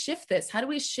 how do we shift this? How do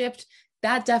we shift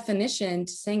that definition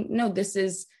to saying, no, this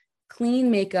is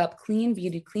clean makeup, clean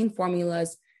beauty, clean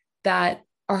formulas that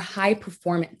are high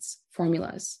performance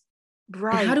formulas.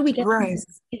 Right. And how do we get right. to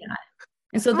see that?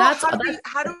 And so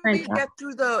how do we get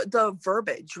through the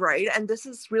verbiage, right? And this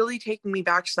is really taking me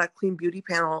back to that clean beauty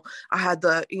panel I had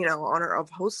the honor of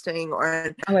hosting.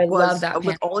 I love that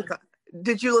with panel. Olika.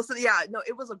 Did you listen? Yeah, no,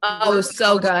 it was it was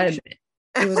so good.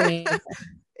 It was amazing.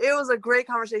 It was a great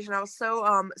conversation. I was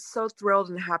so thrilled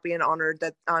and happy and honored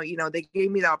that they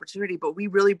gave me the opportunity. But we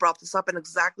really brought this up, and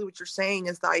exactly what you're saying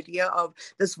is the idea of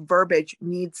this verbiage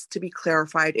needs to be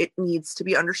clarified. It needs to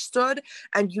be understood,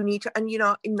 and you need to, and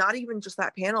not even just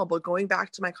that panel, but going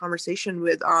back to my conversation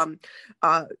with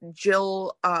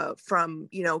Jill from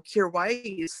Kjaer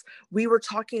Weis, we were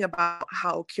talking about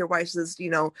how Kjaer Weis is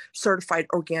certified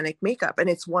organic makeup, and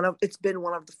it's been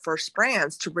one of the first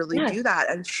brands to really do that,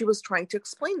 and she was trying to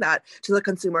explain that to the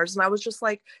consumers. And I was just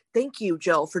like, thank you,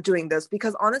 Jill, for doing this,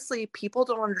 because honestly, people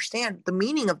don't understand the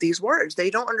meaning of these words. They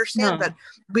don't understand that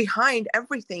behind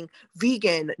everything,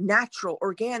 vegan, natural,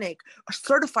 organic,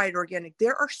 certified organic,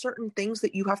 there are certain things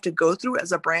that you have to go through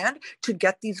as a brand to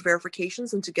get these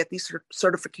verifications and to get these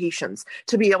certifications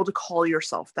to be able to call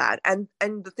yourself that. And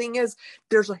the thing is,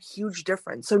 there's a huge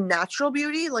difference. So natural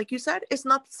beauty, like you said, is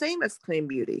not the same as clean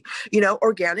beauty.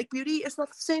 Organic beauty is not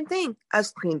the same thing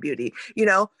as clean beauty.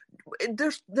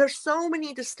 There's so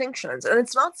many distinctions, and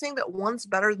it's not saying that one's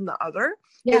better than the other.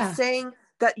 It's saying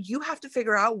that you have to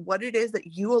figure out what it is that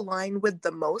you align with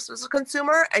the most as a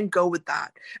consumer and go with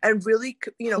that, and really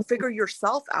figure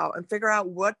yourself out and figure out,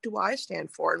 what do I stand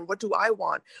for and what do I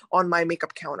want on my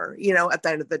makeup counter at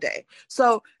the end of the day.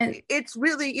 So it's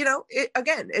really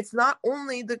it's not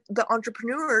only the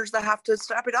entrepreneurs that have to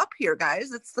step it up here,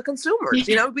 guys. It's the consumers.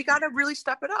 We got to really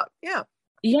step it up. Yeah.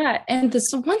 And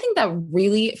one thing that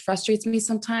really frustrates me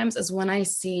sometimes is when I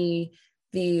see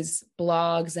these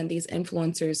blogs and these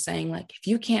influencers saying, like, if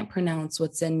you can't pronounce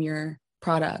what's in your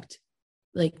product,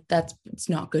 like, it's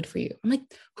not good for you. I'm like,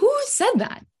 who said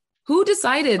that? Who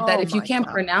decided that if you can't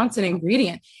pronounce an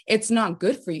ingredient, it's not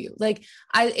good for you? Like,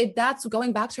 that's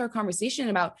going back to our conversation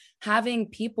about having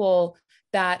people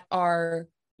that are,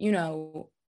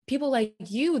 people like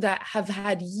you that have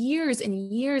had years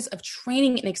and years of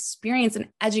training and experience and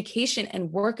education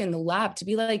and work in the lab to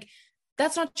be like,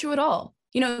 that's not true at all.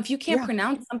 If you can't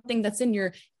pronounce something that's in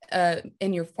your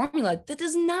formula, that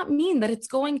does not mean that it's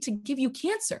going to give you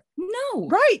cancer. No,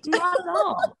 right. Not at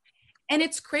all. And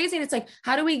it's crazy. And it's like,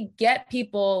 how do we get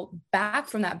people back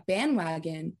from that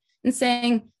bandwagon and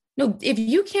saying, no, if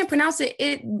you can't pronounce it,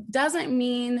 it doesn't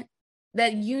mean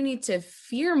that you need to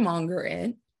fear monger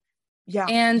it. Yeah.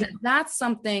 And that's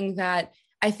something that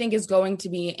I think is going to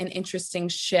be an interesting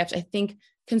shift. I think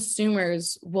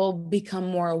consumers will become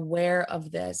more aware of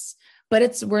this,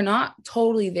 but we're not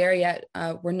totally there yet.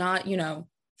 We're not,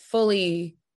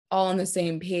 fully all on the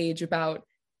same page about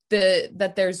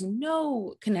that there's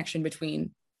no connection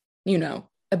between,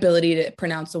 ability to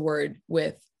pronounce a word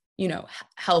with,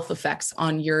 health effects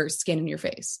on your skin and your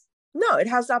face. No, it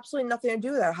has absolutely nothing to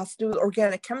do with that. It has to do with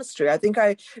organic chemistry. I think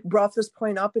I brought this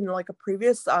point up in like a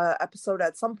previous episode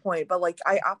at some point, but like,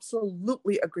 I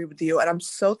absolutely agree with you. And I'm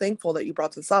so thankful that you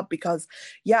brought this up, because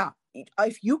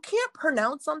if you can't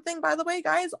pronounce something, by the way,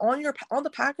 guys, on the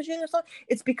packaging or something,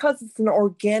 it's because it's an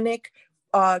organic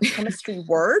chemistry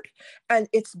word, and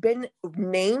it's been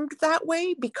named that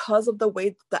way because of the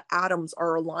way the atoms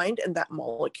are aligned in that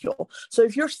molecule. So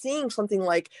if you're seeing something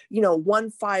like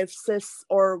 1,5 cis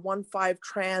or 1,5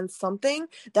 trans something,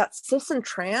 that cis and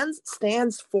trans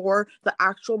stands for the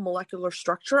actual molecular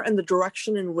structure and the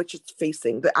direction in which it's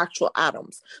facing, the actual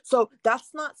atoms. So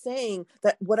that's not saying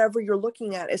that whatever you're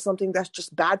looking at is something that's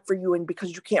just bad for you and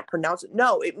because you can't pronounce it.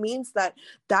 No, it means that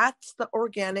that's the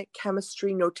organic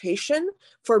chemistry notation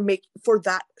for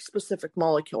that specific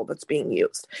molecule that's being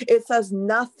used. It says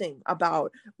nothing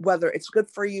about whether it's good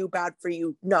for you, bad for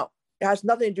you. No, it has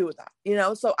nothing to do with that,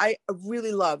 So I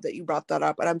really love that you brought that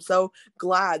up. And I'm so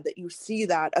glad that you see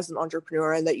that as an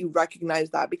entrepreneur and that you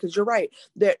recognize that, because you're right.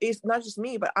 There is not just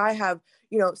me, but I have,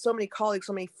 so many colleagues,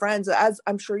 so many friends, as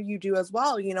I'm sure you do as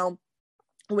well,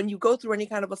 when you go through any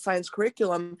kind of a science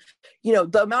curriculum,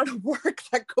 the amount of work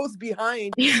that goes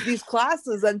behind these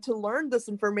classes and to learn this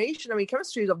information. I mean,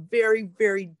 chemistry is a very,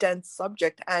 very dense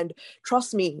subject. And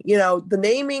trust me, the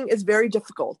naming is very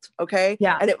difficult. Okay.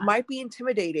 Yeah. And it might be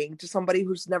intimidating to somebody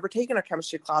who's never taken a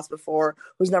chemistry class before,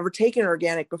 who's never taken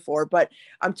organic before. But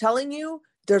I'm telling you,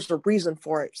 there's a reason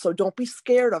for it. So don't be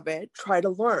scared of it. Try to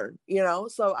learn,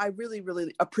 So I really,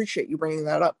 really appreciate you bringing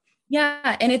that up.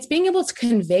 Yeah. And it's being able to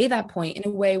convey that point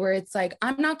in a way where it's like,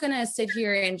 I'm not going to sit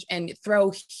here and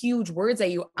throw huge words at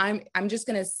you. I'm just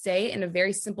going to say in a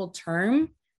very simple term,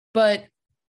 but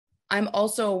I'm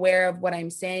also aware of what I'm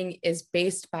saying is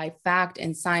based by fact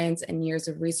and science and years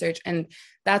of research. And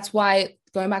that's why,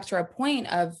 going back to our point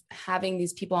of having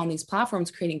these people on these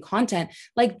platforms creating content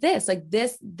like this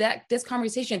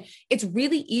conversation, it's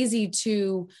really easy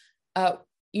to,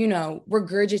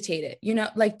 regurgitate it,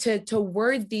 like to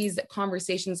word these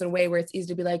conversations in a way where it's easy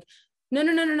to be like,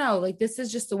 no. Like, this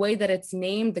is just the way that it's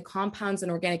named, the compounds in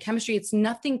organic chemistry. It's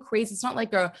nothing crazy. It's not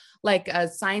like a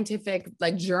scientific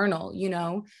journal,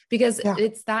 because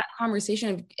it's that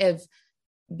conversation of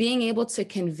being able to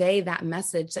convey that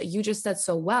message that you just said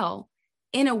so well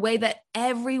in a way that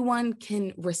everyone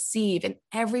can receive and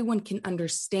everyone can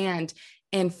understand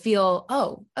and feel,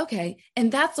 oh, okay. And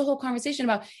that's the whole conversation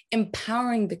about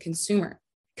empowering the consumer,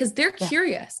 because they're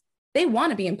curious. They want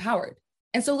to be empowered.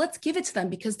 And so let's give it to them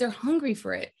because they're hungry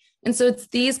for it. And so it's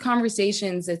these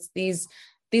conversations, it's these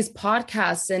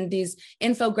podcasts and these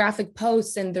infographic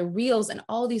posts and the reels and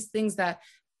all these things that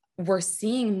we're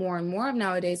seeing more and more of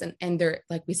nowadays. And there,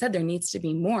 like we said, there needs to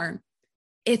be more.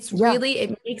 It's really,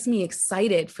 it makes me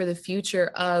excited for the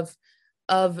future of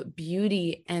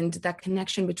beauty and that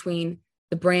connection between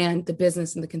the brand, the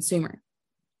business, and the consumer.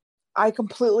 I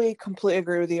completely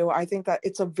agree with you. I think that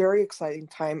it's a very exciting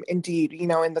time indeed,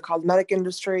 in the cosmetic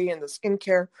industry and the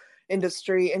skincare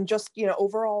industry and just,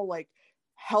 overall like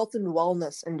health and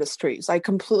wellness industries. I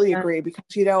completely agree because,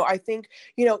 I think,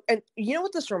 and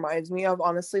what this reminds me of,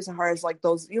 honestly, Sahara, is like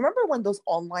those, you remember when those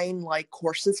online like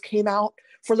courses came out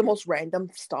for the most random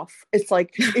stuff? It's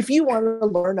like, if you want to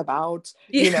learn about,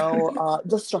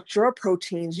 the structure of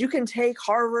proteins, you can take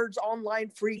Harvard's online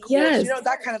free course,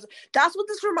 that kind of, that's what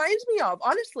this reminds me of.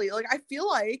 Honestly, like, I feel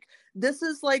like this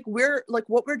is like,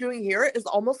 what we're doing here is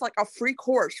almost like a free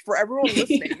course for everyone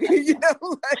listening,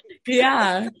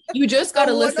 you just got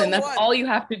to listen. That's all you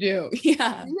have to do.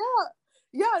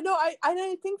 No,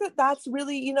 I think that that's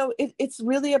really, it's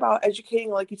really about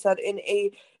educating, like you said,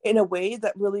 in a way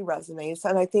that really resonates.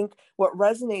 And I think what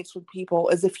resonates with people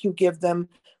is if you give them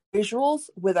visuals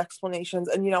with explanations.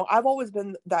 And, I've always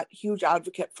been that huge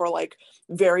advocate for like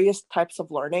various types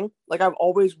of learning. Like, I've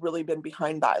always really been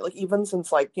behind that, like even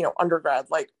since like, undergrad,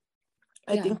 like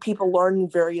I think people learn in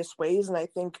various ways. And I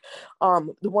think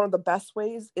one of the best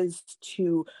ways is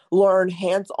to learn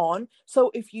hands-on.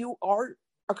 So if you are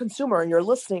a consumer and you're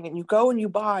listening and you go and you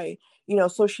buy,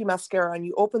 Soshi mascara and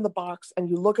you open the box and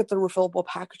you look at the refillable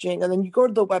packaging and then you go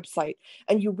to the website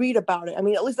and you read about it. I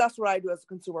mean, at least that's what I do as a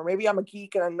consumer. Maybe I'm a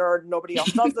geek and a nerd. Nobody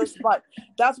else does this, but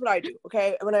that's what I do.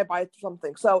 Okay. When I buy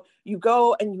something. So you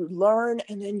go and you learn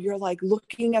and then you're like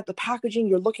looking at the packaging,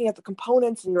 you're looking at the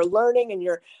components and you're learning and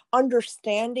you're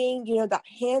understanding, that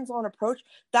hands-on approach.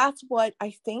 That's what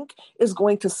I think is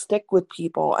going to stick with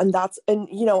people. And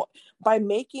by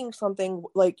making something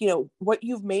like, what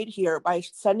you've made here, by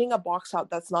sending a box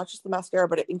out that's not just the mascara,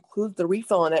 but it includes the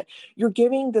refill in it, you're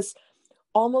giving this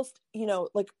almost,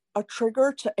 like a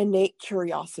trigger to innate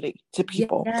curiosity to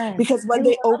people. Because when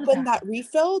they open that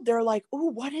refill, they're like, oh,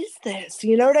 what is this?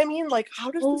 You know what I mean? Like, how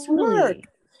does this work?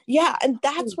 Yeah. And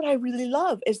that's what I really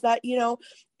love is that,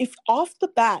 if off the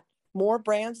bat, more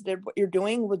brands did what you're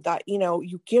doing with that,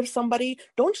 you give somebody,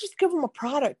 don't just give them a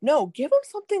product. No, give them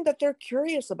something that they're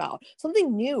curious about,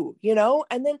 something new,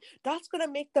 and then that's going to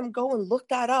make them go and look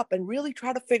that up and really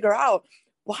try to figure out,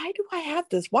 why do I have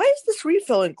this? Why is this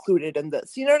refill included in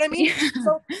this? You know what I mean?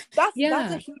 So that's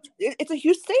it's a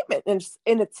huge statement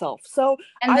in itself. So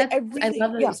I love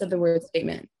that you said the word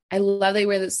statement. I love that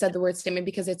you said the word statement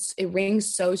because it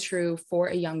rings so true for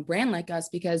a young brand like us,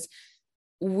 because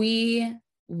we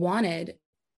wanted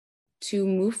to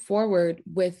move forward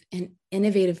with an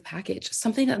innovative package,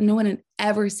 something that no one had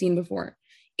ever seen before.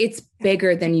 It's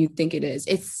bigger than you think it is.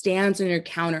 It stands on your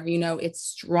counter, it's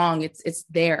strong, it's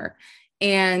there.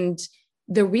 And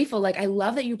the refill, like, I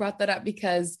love that you brought that up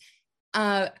because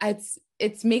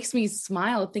it makes me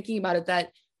smile thinking about it,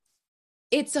 that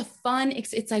it's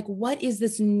it's like, what is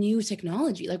this new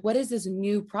technology? Like, what is this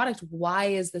new product? Why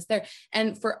is this there?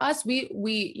 And for us, we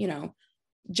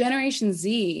Generation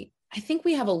Z I think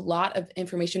we have a lot of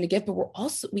information to give, but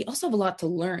we also have a lot to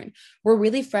learn. We're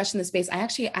really fresh in the space. I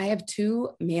have two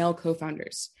male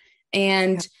co-founders,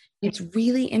 and it's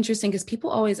really interesting because people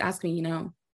always ask me,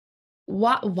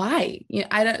 why,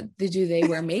 I don't, do they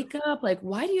wear makeup? Like,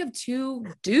 why do you have two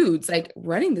dudes like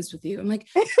running this with you? I'm like,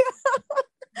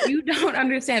 you don't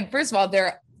understand. First of all,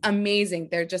 they're amazing.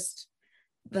 They're just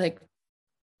like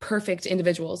perfect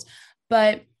individuals,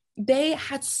 but they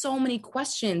had so many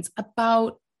questions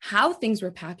about how things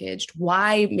were packaged,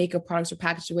 why makeup products were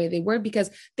packaged the way they were, because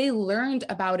they learned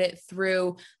about it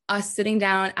through us sitting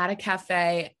down at a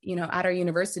cafe, at our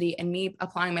university, and me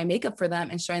applying my makeup for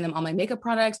them and showing them all my makeup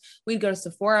products. We'd go to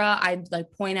Sephora. I'd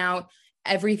like point out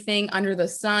everything under the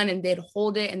sun, and they'd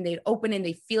hold it and they'd open it and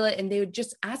they feel it. And they would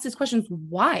just ask these questions.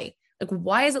 Why? Like,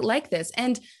 why is it like this?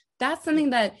 And that's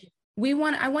something that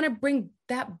I want to bring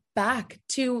that back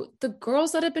to the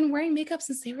girls that have been wearing makeup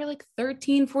since they were like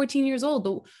 13, 14 years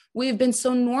old. We've been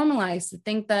so normalized to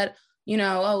think that,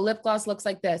 lip gloss looks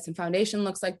like this and foundation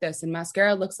looks like this and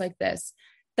mascara looks like this,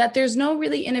 that there's no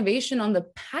really innovation on the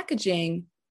packaging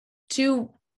to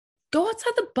go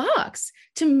outside the box,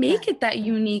 to make it that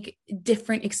unique,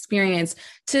 different experience,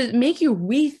 to make you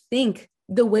rethink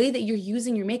the way that you're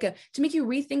using your makeup, to make you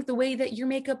rethink the way that your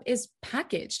makeup is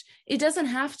packaged. It doesn't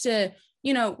have to,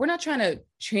 we're not trying to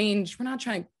change. We're not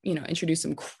trying to, introduce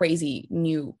some crazy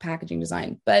new packaging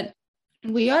design, but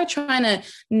we are trying to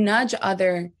nudge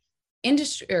other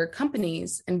industry or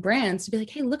companies and brands to be like,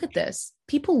 hey, look at this.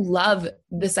 People love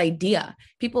this idea.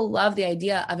 People love the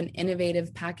idea of an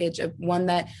innovative package, of one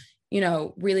that,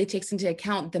 really takes into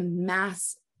account the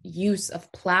mass use of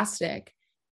plastic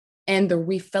and the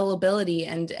refillability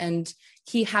and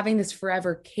having this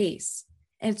forever case.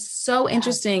 And it's so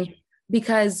interesting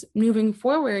because moving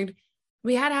forward,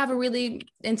 we had to have a really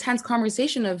intense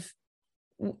conversation of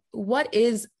what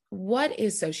is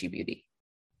Soci Beauty.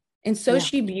 And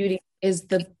Soci Beauty is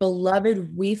the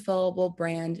beloved refillable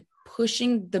brand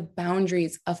pushing the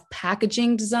boundaries of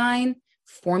packaging design,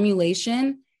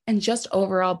 formulation, and just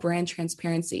overall brand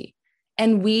transparency.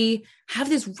 And we have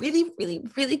this really, really,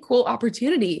 really cool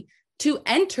opportunity to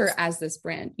enter as this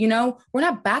brand. We're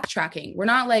not backtracking. We're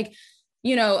not like,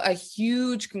 a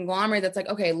huge conglomerate that's like,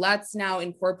 okay, let's now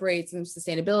incorporate some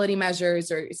sustainability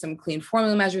measures or some clean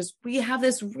formula measures. We have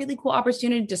this really cool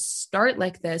opportunity to start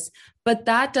like this, but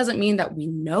that doesn't mean that we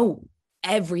know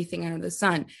everything under the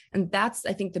sun. And that's,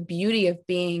 I think, the beauty of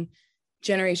being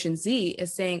Generation Z,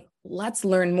 is saying, let's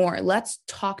learn more. Let's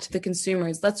talk to the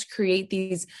consumers. Let's create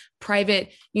these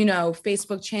private,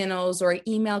 Facebook channels or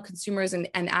email consumers and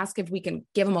ask if we can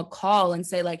give them a call and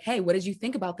say like, hey, what did you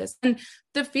think about this? And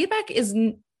the feedback is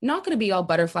not going to be all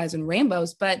butterflies and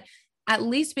rainbows, but at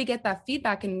least we get that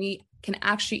feedback and we can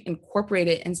actually incorporate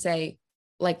it and say,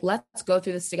 like, let's go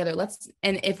through this together.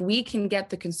 And if we can get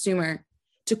the consumer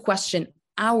to question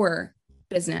our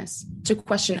business, to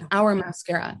question our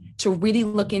mascara, to really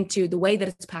look into the way that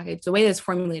it's packaged, the way that it's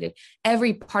formulated,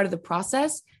 every part of the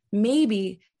process,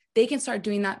 maybe they can start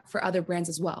doing that for other brands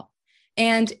as well.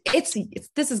 And this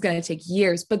is going to take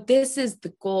years, but this is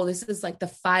the goal. This is like the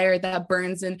fire that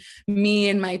burns in me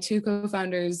and my two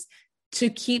co-founders to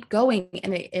keep going.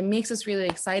 And it makes us really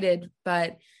excited,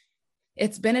 but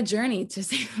it's been a journey, to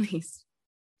say the least.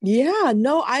 Yeah,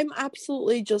 no, I'm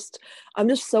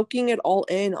just soaking it all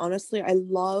in. Honestly, I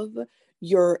love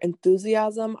your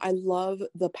enthusiasm. I love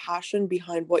the passion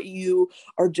behind what you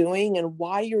are doing and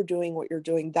why you're doing what you're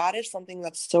doing. That is something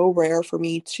that's so rare for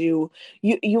me to,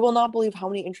 you will not believe how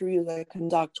many interviews I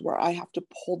conduct where I have to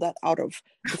pull that out of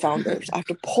the founders. I have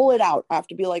to pull it out. I have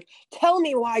to be like, tell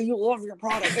me why you love your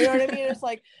product. You know what I mean? It's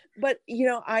like, but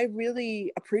I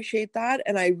really appreciate that.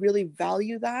 And I really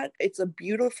value that. It's a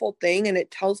beautiful thing. And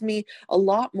it tells me a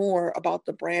lot more about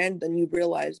the brand than you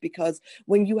realize, because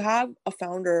when you have a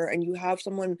founder and you have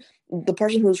someone, the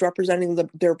person who's representing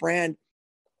their brand,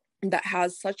 that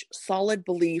has such solid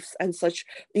beliefs and such,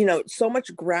 so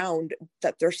much ground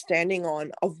that they're standing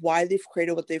on of why they've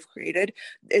created what they've created,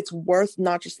 it's worth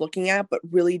not just looking at, but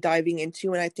really diving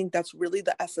into. And I think that's really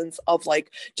the essence of,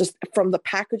 like, just from the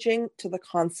packaging to the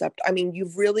concept. I mean,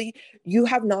 you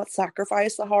have not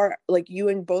sacrificed the heart, like you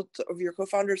and both of your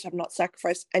co-founders have not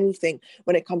sacrificed anything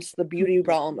when it comes to the beauty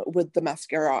realm with the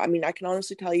mascara. I mean, I can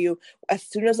honestly tell you, as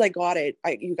soon as I got it,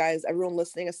 you guys, everyone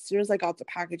listening, as soon as I got the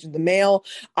package in the mail,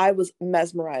 I was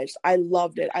mesmerized. I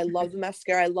loved it. I love the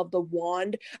mascara. I love the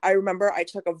wand. I remember I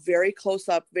took a very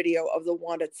close-up video of the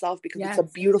wand itself because it's a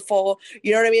beautiful,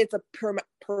 you know what I mean? It's a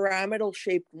pyramidal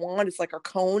shaped wand. It's like a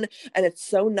cone, and it's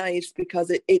so nice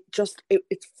because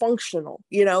it's functional.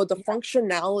 The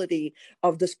functionality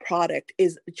of this product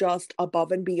is just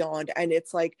above and beyond. And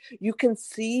it's like, you can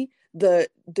see the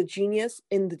genius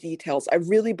in the details. I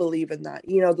really believe in that.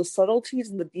 You know, the subtleties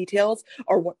and the details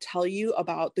are what tell you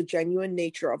about the genuine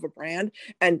nature of a brand.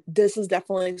 And this is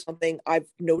definitely something I've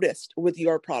noticed with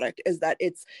your product, is that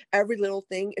it's every little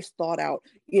thing is thought out.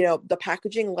 You know, the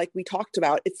packaging, like we talked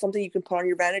about, it's something you can put on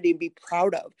your vanity and be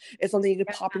proud of. It's something you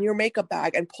can pop in your makeup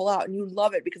bag and pull out and you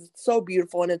love it because it's so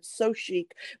beautiful and it's so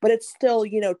chic, but it's still,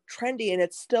 you know, trendy, and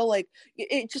it's still like,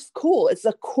 it's just cool. It's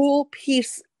a cool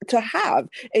piece to have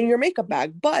in your makeup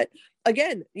bag. But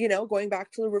again, you know, going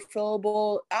back to the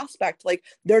refillable aspect, like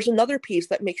there's another piece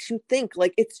that makes you think.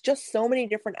 Like it's just so many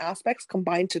different aspects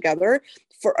combined together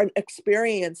for an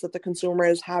experience that the consumer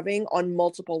is having on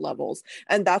multiple levels.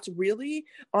 And that's really,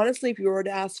 honestly, if you were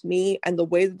to ask me, and the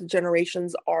way that the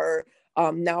generations are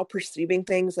now perceiving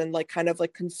things and like kind of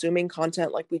like consuming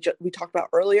content, like we talked about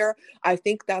earlier, I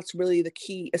think that's really the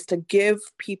key, is to give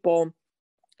people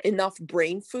enough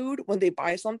brain food when they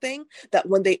buy something, that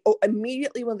when they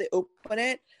immediately when they open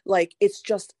it, like it's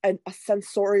just a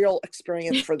sensorial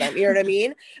experience for them. You know what I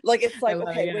mean? Like it's like,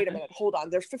 okay, wait a minute, hold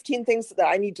on, there's 15 things that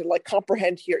I need to like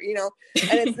comprehend here, you know.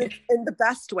 And it's in the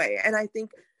best way. And I think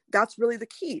that's really the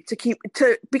key to keep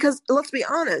to, because let's be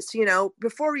honest, you know,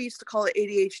 before we used to call it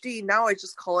ADHD, now I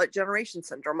just call it generation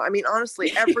syndrome. I mean,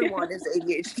 honestly, everyone is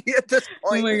ADHD at this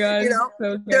point. Oh my God, you know,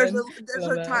 so there's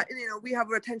a time, you know, we have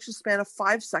an attention span of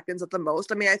 5 seconds at the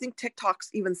most. I mean, I think TikTok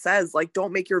even says like,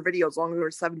 don't make your videos longer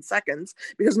than 7 seconds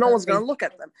because no one's going to look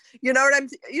at them. You know what I'm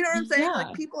saying? Yeah.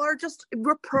 Like people are just,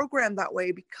 we're programmed that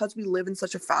way because we live in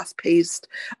such a fast-paced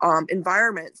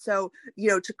environment. So, you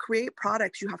know, to create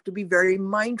products, you have to be very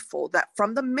mindful that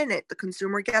from the minute the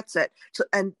consumer gets it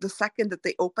and the second that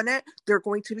they open it, they're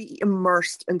going to be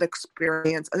immersed in the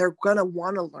experience and they're going to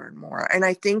want to learn more. And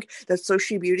I think that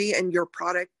Soci Beauty and your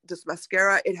product, this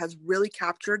mascara, it has really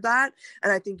captured that.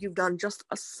 And I think you've done just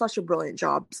such a brilliant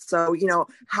job. So, you know,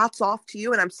 hats off to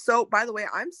you. And by the way,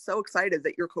 I'm so excited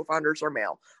that your co-founders are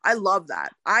male. I love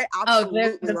that. I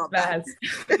absolutely love that.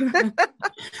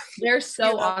 They're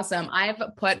so awesome. I've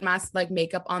put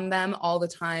makeup on them all the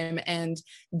time and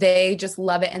they just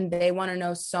love it. And they want to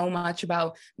know so much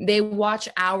they watch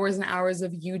hours and hours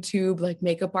of YouTube, like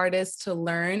makeup artists, to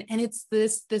learn. And it's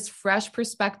this fresh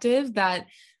perspective that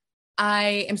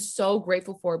I am so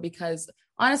grateful for, because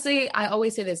honestly, I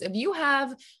always say this: if you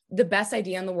have the best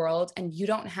idea in the world and you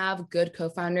don't have good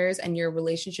co-founders and your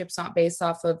relationship's not based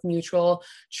off of mutual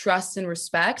trust and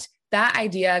respect, that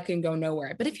idea can go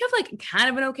nowhere. But if you have like kind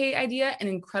of an okay idea and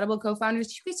incredible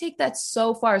co-founders, you can take that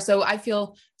so far. So I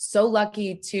feel so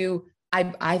lucky to,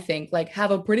 I think, like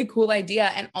have a pretty cool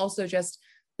idea and also just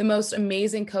the most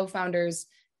amazing co-founders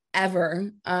ever.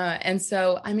 And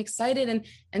so I'm excited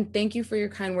and thank you for your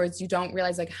kind words. You don't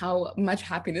realize like how much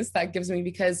happiness that gives me,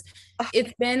 because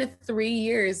it's been 3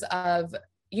 years of,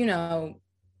 you know,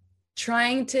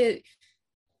 trying to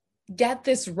get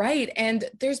this right. And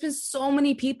there's been so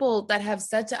many people that have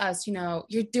said to us, you know,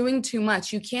 you're doing too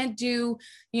much. You can't do,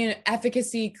 you know,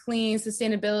 efficacy, clean,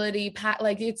 sustainability,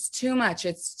 like it's too much.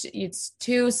 It's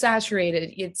too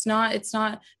saturated. It's not,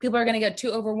 people are going to get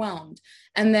too overwhelmed.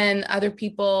 And then other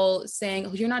people saying,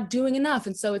 oh, you're not doing enough.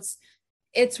 And so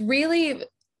it's really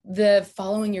the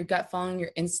following your gut, following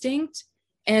your instinct,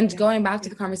 and going back to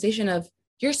the conversation of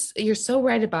you're so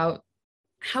right about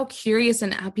how curious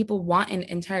and how people want an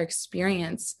entire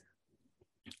experience.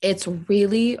 It's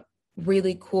really,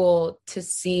 really cool to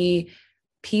see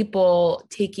people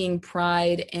taking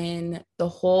pride in the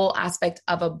whole aspect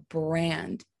of a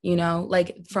brand, you know,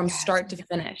 like from start to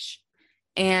finish,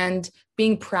 and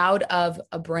being proud of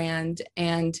a brand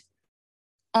and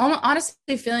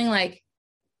honestly feeling like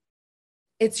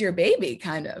it's your baby,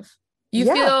 kind of. You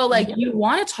feel like you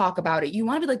want to talk about it. You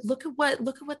want to be like, look at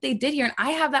what they did here. And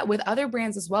I have that with other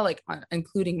brands as well, like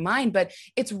including mine, but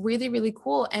it's really, really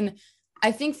cool. And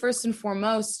I think first and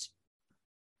foremost,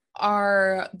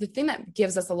 the thing that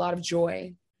gives us a lot of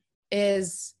joy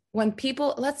is when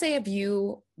people, let's say if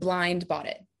you blind bought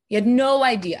it, you had no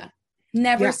idea,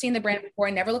 never seen the brand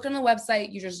before, never looked on the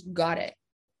website, you just got it.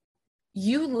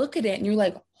 You look at it and you're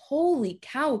like, holy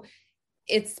cow,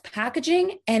 it's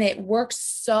packaging and it works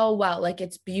so well. Like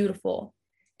it's beautiful.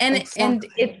 And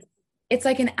it's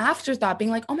like an afterthought,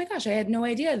 being like, oh my gosh, I had no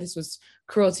idea this was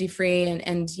cruelty free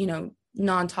and, you know,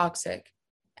 non-toxic.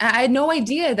 I had no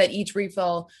idea that each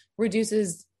refill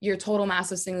reduces your total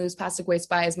mass of single-use plastic waste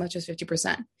by as much as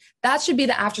 50%. That should be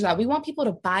the afterthought. We want people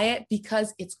to buy it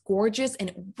because it's gorgeous and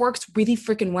it works really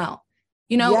freaking well.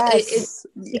 You know, because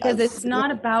it's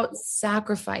not about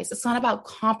sacrifice. It's not about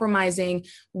compromising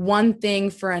one thing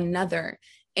for another.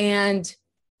 And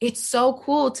it's so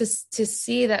cool to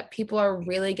see that people are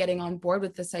really getting on board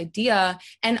with this idea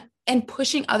and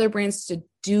pushing other brands to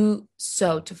do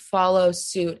so, to follow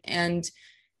suit. And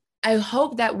I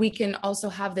hope that we can also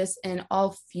have this in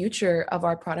all future of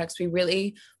our products. We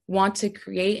really want to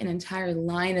create an entire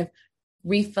line of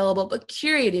refillable but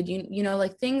curated, you know,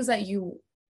 like things that you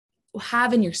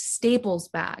have in your staples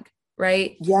bag,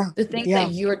 right? Yeah. The things Yeah.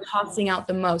 that you're tossing out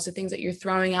the most, the things that you're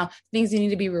throwing out, things you need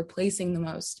to be replacing the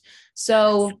most.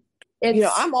 So it's,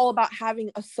 I'm all about having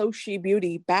a Sochi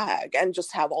Beauty bag and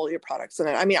just have all your products in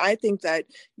it. I mean, I think that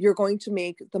you're going to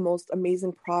make the most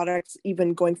amazing products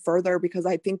even going further, because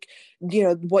I think,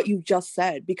 what you just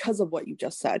said, because of what you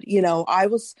just said,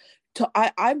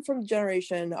 I'm from the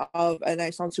generation of, and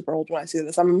I sound super old when I say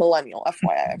this, I'm a millennial,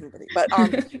 FYI, everybody. But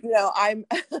I'm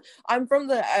I'm from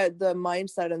the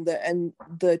mindset and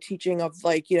the teaching of,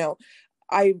 like,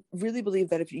 I really believe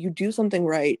that if you do something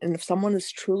right, and if someone is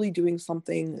truly doing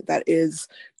something that is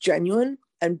genuine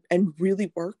and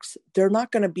really works, they're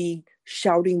not going to be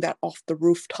shouting that off the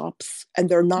rooftops, and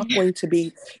they're not going to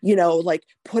be, like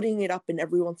putting it up in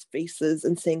everyone's faces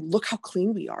and saying, look how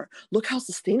clean we are, look how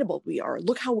sustainable we are,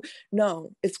 look how,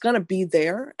 no, it's going to be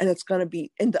there, and it's going to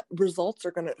be, and the results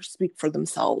are going to speak for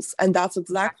themselves. And that's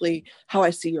exactly how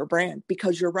I see your brand,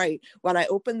 because you're right. When I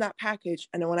opened that package,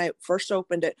 and when I first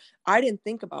opened it, I didn't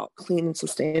think about clean and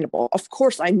sustainable. Of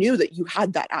course, I knew that you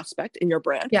had that aspect in your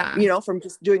brand, from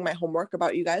just doing my homework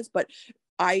about you guys, but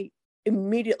I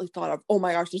immediately thought of, oh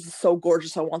my gosh, this is so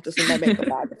gorgeous, I want this in my makeup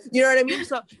bag. You know what I mean?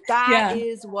 So that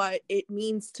is what it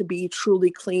means to be truly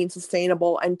clean,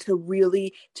 sustainable, and to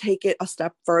really take it a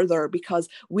step further, because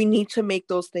we need to make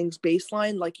those things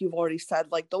baseline, like you've already said,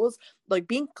 like those, like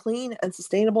being clean and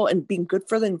sustainable and being good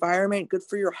for the environment, good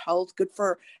for your health, good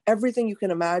for everything you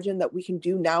can imagine that we can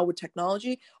do now with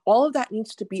technology. All of that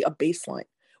needs to be a baseline.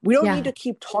 We don't need to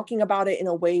keep talking about it in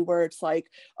a way where it's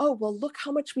like, oh, well, look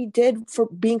how much we did for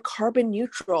being carbon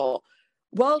neutral.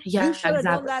 Well, you should have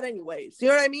done that anyways. You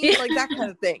know what I mean? Like that kind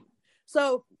of thing.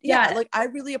 So like I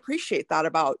really appreciate that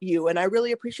about you. And I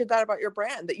really appreciate that about your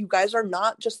brand, that you guys are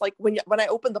not just like, when I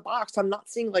open the box, I'm not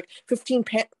seeing like 15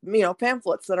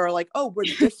 pamphlets that are like, oh, we're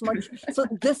this much, so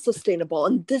this sustainable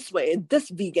and this way and this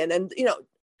vegan. And,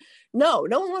 no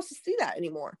one wants to see that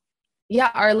anymore. Yeah,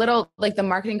 our little, like the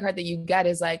marketing card that you get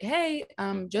is like, hey,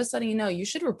 just letting you know, you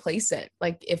should replace it.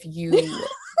 Like if you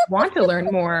want to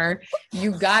learn more,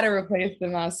 you got to replace the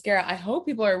mascara. I hope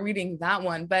people are reading that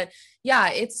one. But yeah,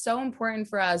 it's so important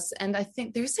for us. And I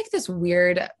think there's like this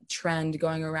weird trend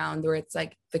going around where it's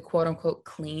like the quote unquote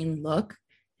clean look.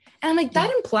 And like that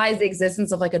implies the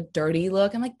existence of like a dirty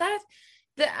look. And like that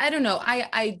I don't know.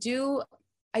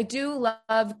 I do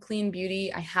love clean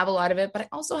beauty. I have a lot of it, but I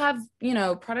also have,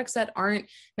 products that aren't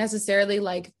necessarily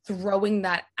like throwing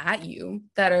that at you,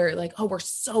 that are like, oh, we're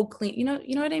so clean. You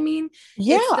know what I mean?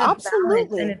 Yeah,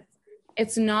 absolutely. And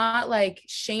it's not like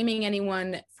shaming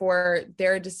anyone for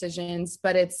their decisions,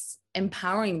 but it's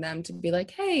empowering them to be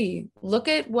like, hey, look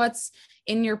at what's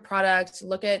in your product.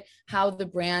 Look at how the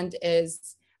brand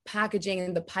is packaging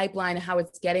and the pipeline, and how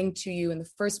it's getting to you in the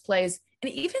first place.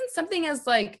 And even something as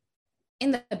like,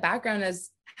 in the background,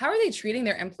 as how are they treating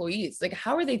their employees? Like,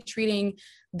 how are they treating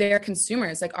their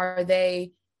consumers? Like, are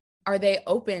they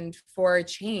open for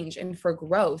change and for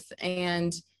growth,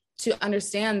 and to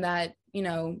understand that,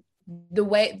 the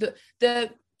way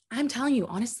I'm telling you,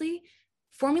 honestly,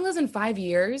 formulas in 5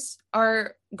 years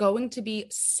are going to be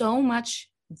so much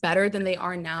better than they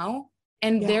are now.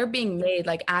 And they're being made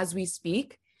like as we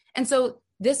speak. And so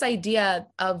this idea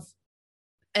of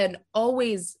an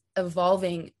always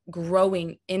evolving,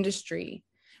 growing industry,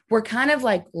 we're kind of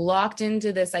like locked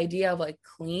into this idea of like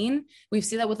clean. We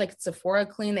see that with like Sephora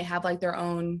Clean. They have like their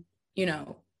own,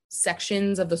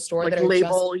 sections of the store like that are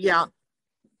label.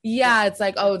 It's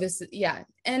like, oh, this,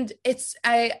 and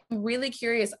I'm really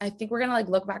curious. I think we're gonna like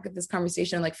look back at this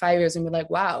conversation in like 5 years and be like,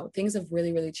 wow, things have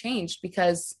really, really changed,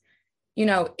 because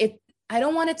I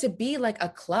don't want it to be like a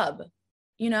club.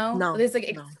 There's like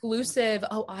exclusive,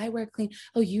 oh, I wear clean,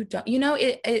 oh, you don't,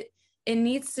 it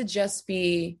needs to just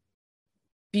be,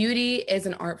 beauty is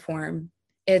an art form.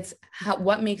 It's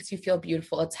what makes you feel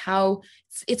beautiful.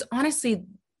 It's honestly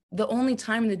the only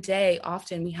time in the day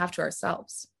often we have to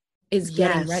ourselves is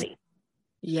getting ready.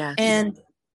 Yes. And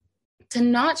to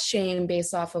not shame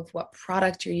based off of what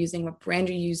product you're using, what brand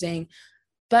you're using,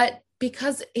 but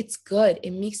because it's good,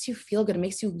 it makes you feel good, it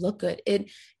makes you look good.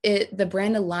 The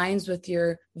brand aligns with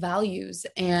your values,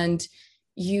 and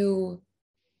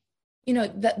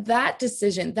that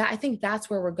decision, that I think that's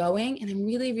where we're going. And I'm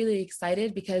really, really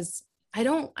excited, because I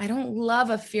don't love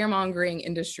a fear mongering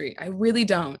industry. I really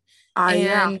don't.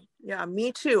 Yeah,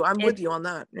 me too. I'm with you on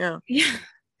that. Yeah. Yeah.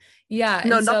 Yeah.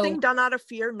 No, And nothing so, done out of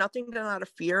fear, nothing done out of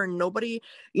fear. And nobody,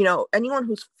 anyone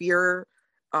who's fear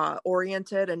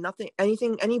oriented and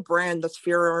any brand that's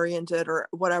fear oriented or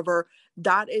whatever,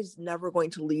 that is never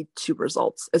going to lead to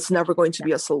results. It's never going to yeah.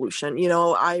 be a solution.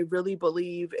 I really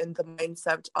believe in the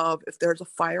mindset of, if there's a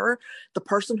fire, the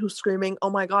person who's screaming, oh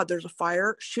my God, there's a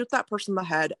fire, shoot that person in the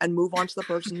head and move on to the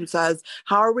person who says,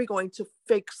 how are we going to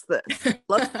fix this?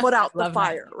 Let's put I out the love that.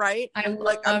 fire, right? I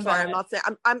Like, I'm love sorry, I'm that. not saying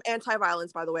I'm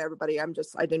anti-violence, by the way, everybody. I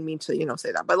didn't mean to,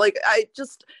 say that. But like, I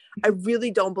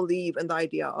really don't believe in the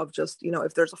idea of just,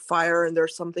 if there's a fire and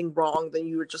there's something wrong, then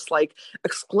you would just like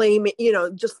exclaiming,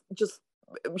 just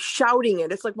shouting it.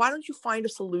 It's like, why don't you find a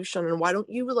solution, and why don't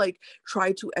you like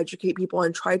try to educate people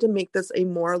and try to make this a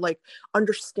more like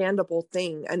understandable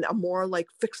thing and a more like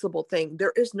fixable thing?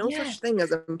 There is no Yeah. such thing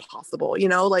as impossible,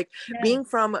 like Yeah. being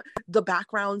from the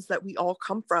backgrounds that we all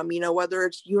come from, whether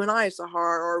it's you and I, Sahar,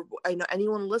 or I know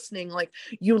anyone listening, like,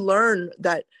 you learn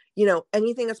that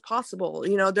anything is possible.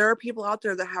 There are people out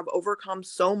there that have overcome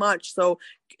so much. So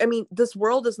I mean, this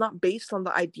world is not based on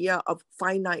the idea of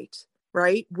finite,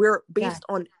 right? We're Yeah. based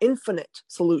on infinite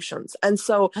solutions. And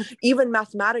so even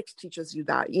mathematics teaches you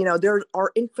that, there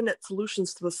are infinite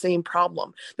solutions to the same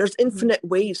problem. There's infinite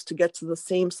ways to get to the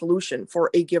same solution for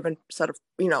a given set of,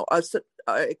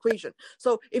 equation.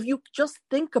 So if you just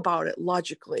think about it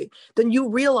logically, then you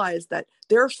realize that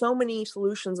there are so many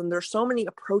solutions and there's so many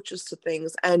approaches to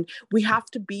things, and we have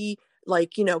to be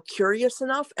like, curious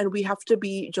enough, and we have to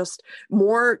be just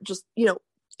more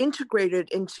integrated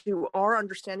into our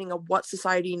understanding of what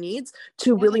society needs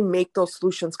to really make those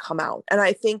solutions come out. And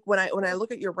I think when I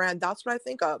look at your brand, that's what I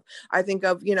think of. I think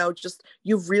of, just,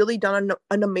 you've really done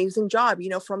an amazing job,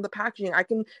 from the packaging. I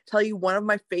can tell you one of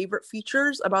my favorite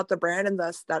features about the brand and the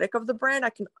aesthetic of the brand.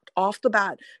 I can off the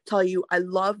bat tell you, I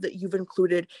love that you've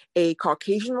included a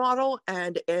Caucasian model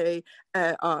and a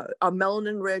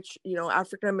melanin rich,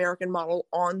 African American model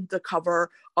on the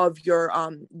cover of your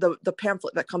the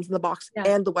pamphlet that comes in the box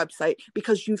and the website,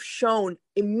 because you've shown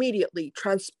immediately,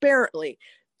 transparently,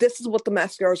 this is what the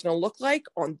mascara is going to look like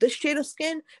on this shade of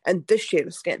skin and this shade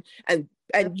of skin, and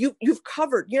you've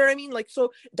covered, you know what I mean? Like,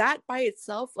 so that by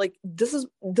itself, like, this is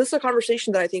a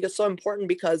conversation that I think is so important,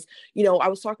 because I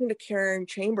was talking to Karen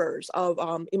Chambers of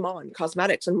Iman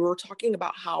Cosmetics, and we were talking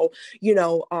about how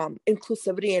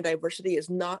inclusivity and diversity is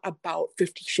not about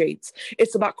 50 shades.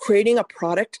 It's about creating a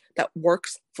product that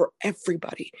works for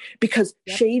everybody, because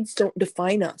shades don't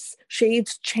define us.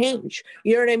 Shades change,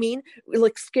 you know what I mean?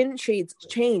 Like, skin shades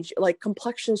change, like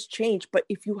complexions change, but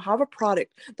if you have a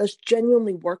product that's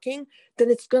genuinely working, then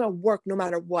it's gonna work no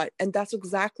matter what. And that's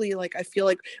exactly, like, I feel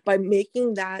like by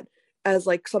making that as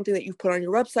like something that you've put on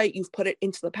your website, you've put it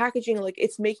into the packaging, like,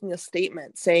 it's making a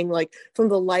statement saying, like, from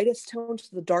the lightest tone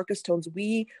to the darkest tones,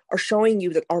 we are showing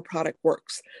you that our product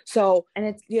works. So, And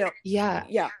it's, yeah.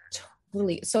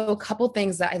 Totally. So a couple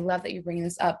things that I love that you're bringing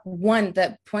this up. One,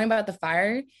 the point about the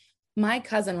fire, my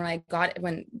cousin,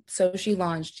 when Sochi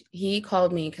launched, he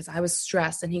called me because I was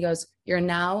stressed, and he goes, you're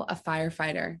now a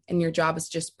firefighter and your job is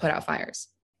just put out fires.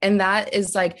 And that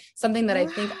is like something that I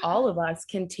think all of us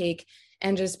can take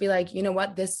and just be like, you know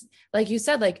what, this, like you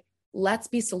said, like, let's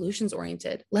be solutions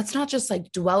oriented. Let's not just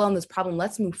like dwell on this problem.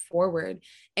 Let's move forward.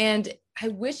 And I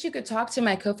wish you could talk to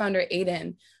my co-founder,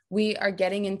 Aiden. We are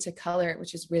getting into color,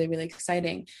 which is really, really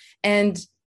exciting. And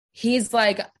he's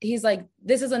like,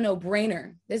 this is a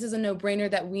no-brainer. This is a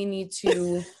no-brainer that we need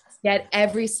to get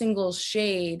every single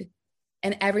shade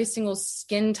and every single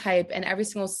skin type and every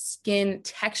single skin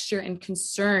texture and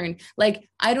concern. Like,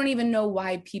 I don't even know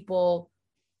why people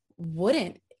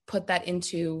wouldn't put that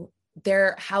into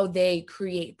how they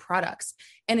create products.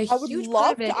 And I would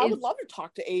love to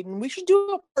talk to Aiden. We should do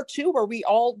a part 2 where we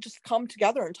all just come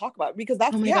together and talk about it, because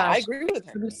that's, I agree with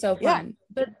him. It was so fun.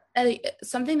 But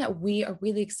something that we are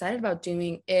really excited about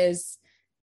doing is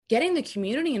getting the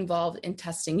community involved in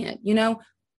testing it.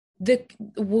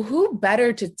 Who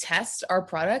better to test our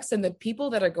products than the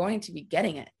people that are going to be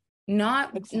getting it?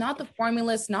 Not the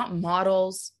formulas, not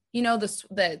models,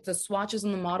 the swatches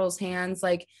in the model's hands,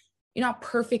 like,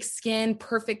 perfect skin,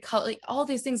 perfect color, like, all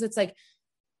these things. It's like,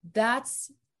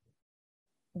 that's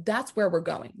where we're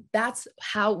going. That's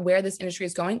where this industry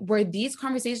is going, where these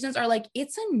conversations are like,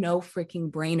 it's a no freaking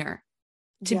brainer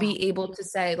to be able to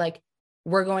say, like,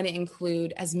 we're going to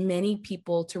include as many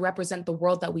people to represent the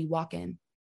world that we walk in.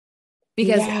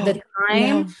 Because the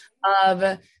time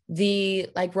of the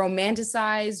like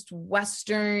romanticized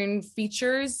Western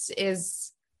features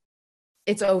it's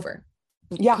over.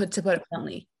 To put it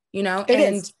bluntly, It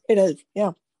is.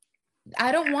 Yeah.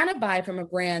 I don't want to buy from a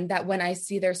brand that when I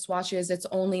see their swatches, it's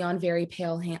only on very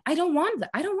pale hand. I don't want that.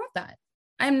 I don't want that.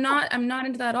 I'm not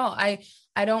into that at all. I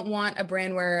don't want a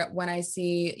brand where when I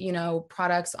see,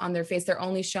 products on their face, they're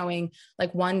only showing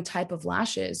like one type of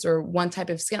lashes or one type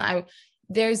of skin.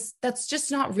 That's just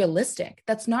not realistic.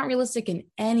 That's not realistic in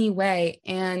any way.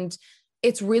 And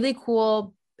it's really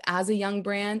cool as a young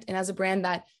brand and as a brand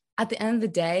that at the end of the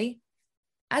day,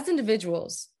 as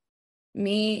individuals,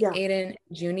 me, Yeah. Aiden,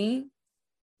 Junie,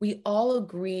 we all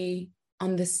agree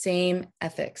on the same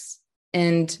ethics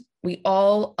and we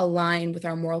all align with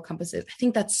our moral compasses. I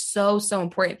think that's so, so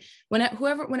important.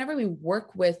 Whenever we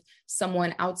work with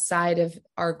someone outside of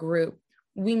our group,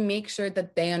 we make sure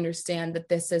that they understand that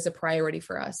this is a priority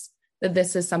for us, that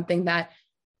this is something that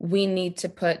we need to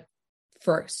put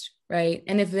first, right?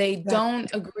 And if they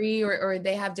don't agree or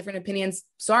they have different opinions,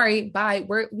 sorry, bye.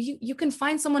 You can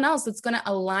find someone else that's going to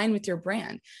align with your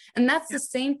brand. And that's the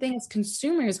same thing as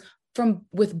consumers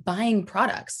with buying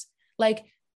products. Like,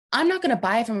 I'm not going to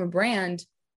buy from a brand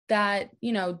that,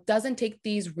 doesn't take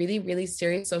these really, really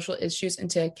serious social issues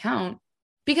into account,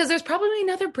 because there's probably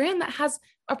another brand that has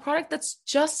a product that's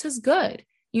just as good,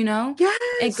 Yes,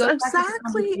 it goes exactly. back to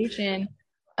the conversation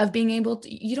of being able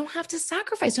to, you don't have to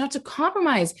sacrifice, you don't have to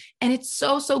compromise. And it's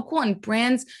so, so cool. And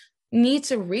brands need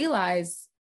to realize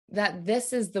that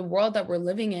this is the world that we're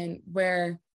living in,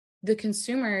 where the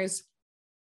consumers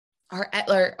are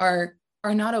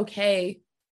not okay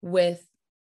with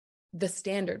the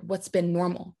standard, what's been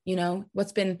normal,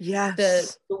 what's been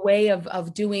the way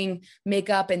of doing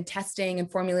makeup and testing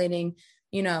and formulating,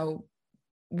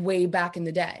 way back in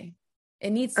the day.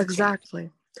 It needs to change.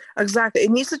 Exactly.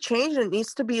 It needs to change, and it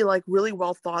needs to be like really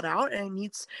well thought out, and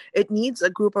it needs a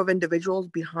group of individuals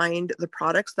behind the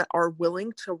products that are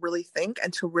willing to really think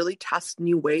and to really test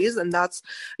new ways. And that's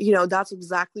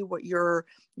exactly what you're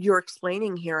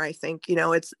explaining here. I think,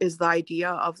 is the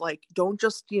idea of like, don't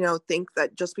just, think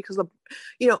that just because of,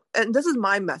 and this is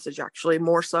my message actually,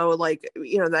 more so like,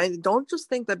 don't just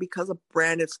think that because a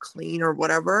brand is clean or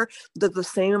whatever, that the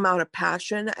same amount of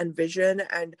passion and vision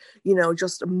and,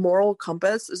 just moral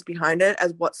compass is behind it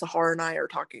as what Sahar and I are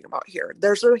talking about here.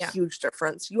 There's a huge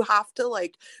difference. You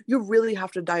really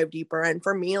have to dive deeper. And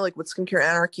for me, like with Skincare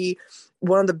Anarchy,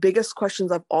 one of the biggest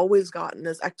questions I've always gotten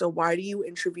is, Ekta, why do you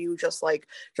interview just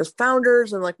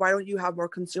founders, and like, why don't you have more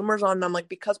consumers on? And I'm like,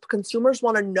 because consumers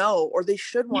want to know, or they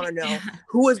should want to know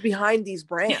who is behind these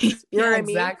brands. You know what I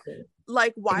mean? Exactly.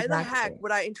 Like, why the heck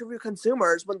would I interview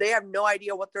consumers when they have no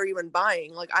idea what they're even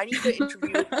buying? Like, I need to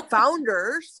interview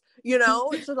founders,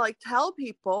 to like tell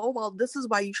people, well, this is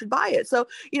why you should buy it. So,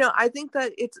 I think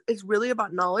that it's really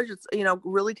about knowledge. It's,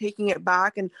 really taking it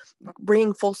back and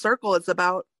bringing full circle. It's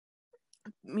about,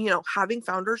 having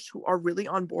founders who are really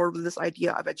on board with this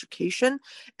idea of education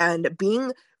and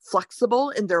being flexible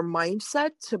in their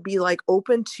mindset to be like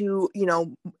open to,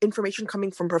 information coming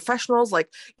from professionals. Like,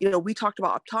 we talked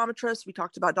about optometrists, we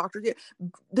talked about doctors.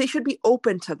 They should be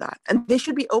open to that. And they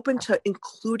should be open to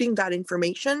including that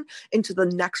information into the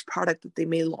next product that they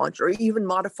may launch, or even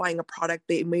modifying a product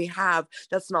they may have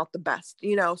that's not the best,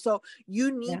 so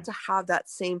you need to have that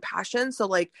same passion. So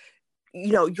like,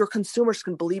 your consumers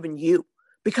can believe in you,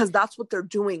 because that's what they're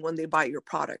doing when they buy your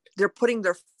product. They're putting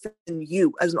their faith in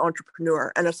you as an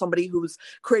entrepreneur and as somebody who's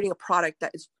creating a product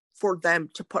that is for them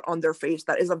to put on their face.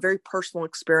 That is a very personal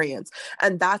experience.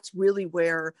 And that's really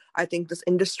where I think this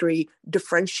industry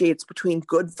differentiates between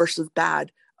good versus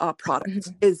bad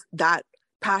products, is that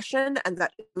passion and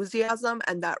that enthusiasm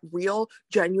and that real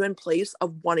genuine place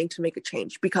of wanting to make a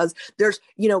change. Because there's,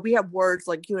 we have words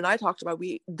like you and I talked about,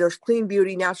 there's clean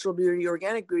beauty, natural beauty,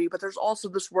 organic beauty, but there's also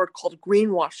this word called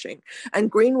greenwashing.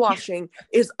 And greenwashing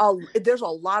there's a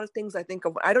lot of things I think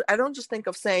of. I don't just think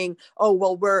of saying, oh,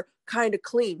 well, we're kind of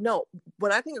clean. No,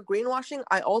 when I think of greenwashing,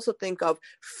 I also think of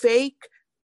fake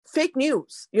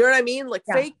news. You know what I mean? Like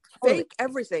fake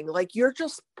everything. Like, you're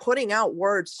just putting out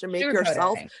words to make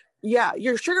yourself. Yeah,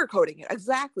 you're sugarcoating it.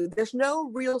 Exactly. There's no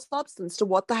real substance to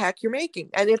what the heck you're making.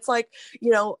 And it's like,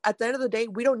 at the end of the day,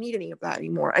 we don't need any of that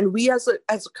anymore. And we as a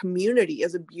community,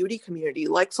 as a beauty community,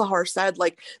 like Sahar said,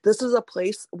 like, this is a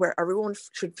place where everyone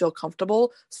should feel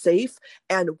comfortable, safe,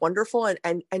 and wonderful.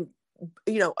 And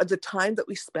the time that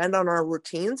we spend on our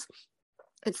routines,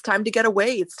 it's time to get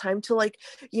away. It's time to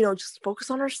just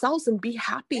focus on ourselves and be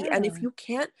happy. Yeah. And if you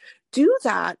can't do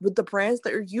that with the brands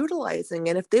that you're utilizing,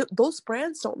 and if those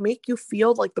brands don't make you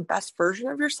feel like the best version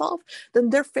of yourself,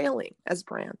 then they're failing as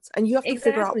brands. And you have to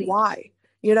figure out why,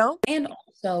 And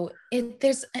also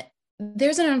there's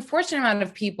an unfortunate amount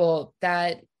of people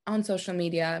that on social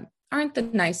media aren't the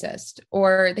nicest,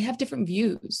 or they have different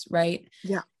views. Right.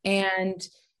 Yeah. And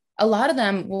a lot of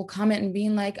them will comment and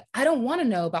being like, I don't want to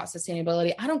know about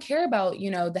sustainability. I don't care about,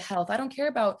 the health. I don't care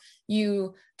about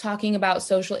you talking about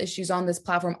social issues on this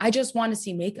platform. I just want to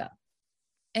see makeup.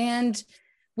 And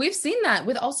we've seen that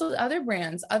with also other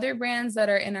brands that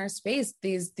are in our space,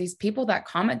 these people that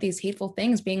comment these hateful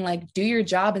things being like, do your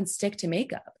job and stick to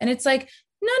makeup. And it's like,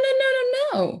 no, no, no, no,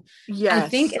 no. Yes, I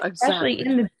think especially exactly.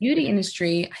 in the beauty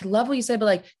industry, I love what you said, but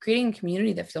like creating a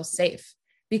community that feels safe,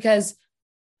 because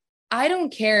I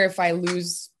don't care if I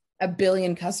lose a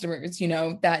billion customers,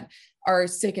 that are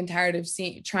sick and tired of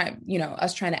seeing,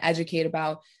 us trying to educate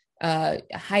about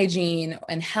hygiene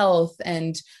and health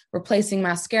and replacing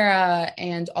mascara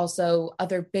and also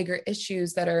other bigger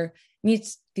issues that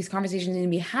these conversations need to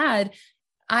be had.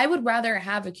 I would rather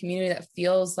have a community that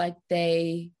feels like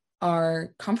they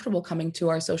are comfortable coming to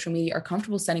our social media, are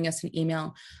comfortable sending us an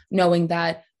email, knowing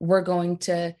that we're going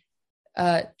to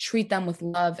treat them with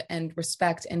love and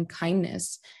respect and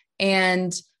kindness.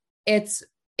 And it's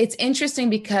interesting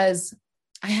because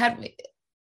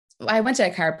I went to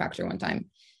a chiropractor one time,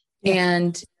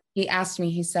 and he asked me,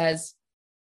 he says,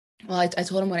 well, I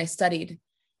told him what I studied.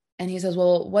 And he says,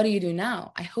 well, what do you do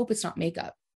now? I hope it's not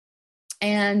makeup.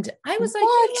 And I was like,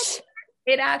 what?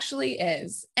 It actually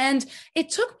is. And it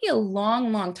took me a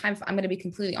long, long time, if I'm going to be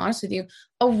completely honest with you,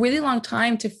 a really long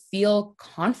time to feel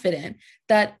confident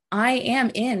that I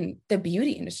am in the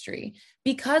beauty industry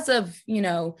because of,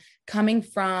 coming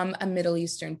from a Middle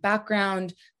Eastern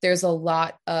background. There's a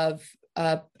lot of,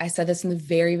 I said this in the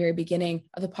very, very beginning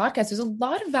of the podcast, there's a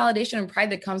lot of validation and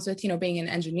pride that comes with, being an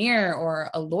engineer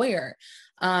or a lawyer.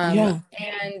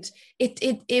 And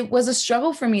it was a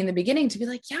struggle for me in the beginning to be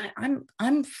like, yeah,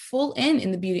 I'm full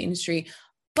in the beauty industry.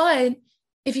 But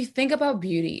if you think about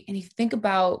beauty and you think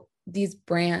about these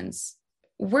brands,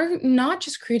 we're not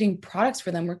just creating products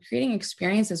for them. We're creating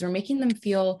experiences. We're making them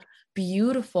feel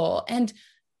beautiful. And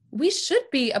we should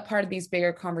be a part of these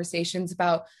bigger conversations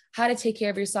about how to take care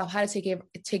of yourself, how to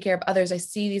take care of others. I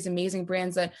see these amazing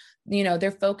brands that,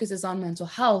 their focus is on mental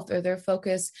health, or their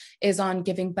focus is on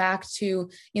giving back to,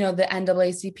 the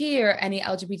NAACP or any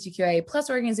LGBTQIA plus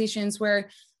organizations, where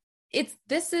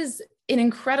this is an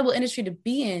incredible industry to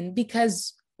be in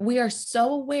because we are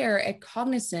so aware and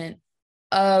cognizant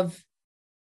of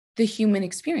the human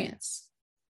experience.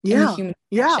 Yeah. Human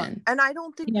connection. And I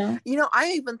don't think,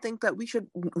 I even think that we should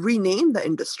rename the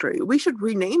industry. We should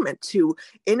rename it to,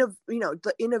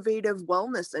 the innovative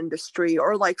wellness industry,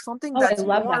 or like something that's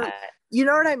more, that. You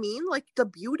know what I mean? Like the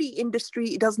beauty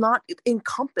industry does not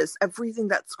encompass everything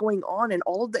that's going on and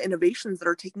all of the innovations that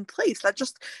are taking place.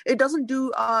 It doesn't do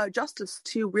justice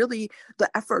to really the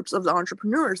efforts of the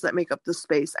entrepreneurs that make up this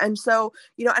space. And so,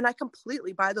 and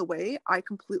by the way, I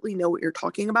completely know what you're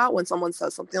talking about when someone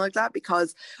says something like that,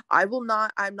 because I'm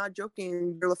not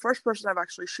joking. You're the first person I've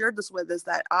actually shared this with, is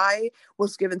that I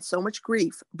was given so much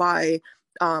grief by,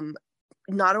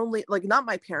 not only not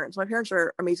my parents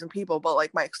are amazing people, but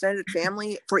like my extended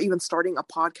family, for even starting a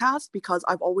podcast, because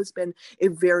I've always been a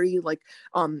very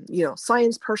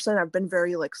science person. I've been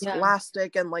very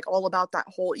scholastic and like all about that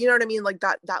whole, you know what I mean? Like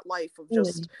that life of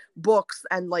just books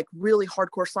and like really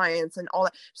hardcore science and all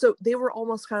that. So they were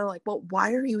almost kind of like, well,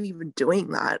 why are you even doing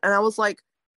that? And I was like,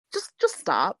 just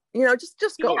stop,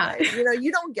 just go away. You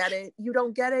don't get it. You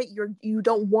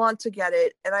don't want to get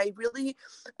it. And I really,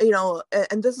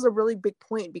 and this is a really big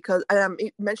point, because I'm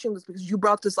mentioning this because you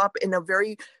brought this up in a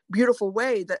very beautiful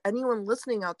way, that anyone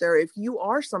listening out there, if you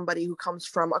are somebody who comes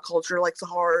from a culture like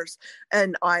Sahar's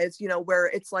and I's, where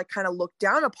it's like kind of looked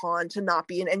down upon to not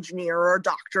be an engineer or a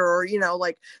doctor, or,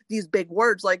 like these big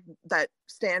words like that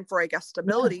stand for, I guess,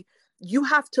 stability. You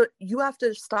have to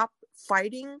stop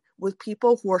fighting with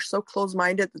people who are so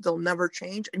close-minded that they'll never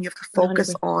change, and you have to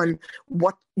focus 100%. On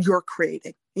what you're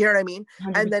creating. You know what I mean?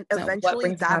 And then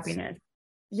eventually happiness.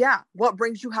 Yeah, what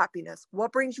brings you happiness?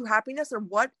 What brings you happiness, and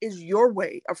what is your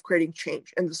way of creating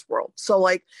change in this world? So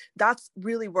like that's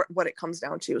really what it comes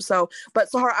down to. So,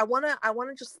 but Sahar, I want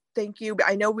to just thank you.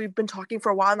 I know we've been talking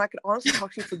for a while, and I could honestly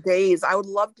talk to you for days. I would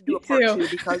love to do a part 2,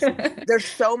 because there's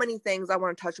so many things I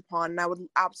want to touch upon, and I would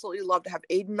absolutely love to have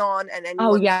Aiden on, and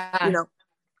anyone,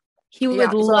 he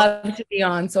would love to be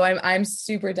on. So I'm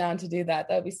super down to do that.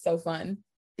 That'd be so fun.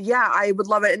 Yeah, I would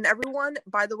love it. And everyone,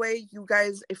 by the way, you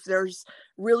guys, if there's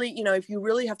really, if you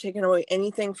really have taken away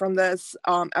anything from this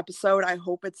episode, I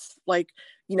hope it's like,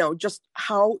 just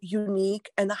how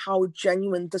unique and how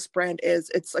genuine this brand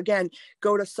is. It's, again,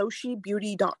 go to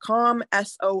soshebeauty.com,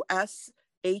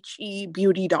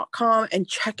 SOSHEbeauty.com, and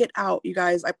check it out, you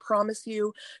guys. I promise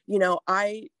you,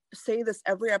 I say this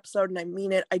every episode, and I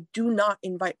mean it. I do not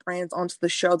invite brands onto the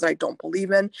show that I don't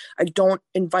believe in. I don't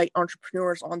invite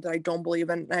entrepreneurs on that I don't believe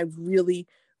in. And I really,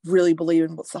 really believe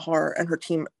in what Sahar and her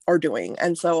team are doing.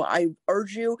 And so I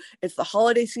urge you, it's the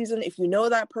holiday season. If you know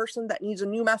that person that needs a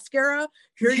new mascara,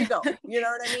 here you go. You know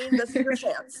what I mean? This is your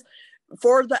chance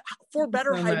for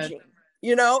better hygiene,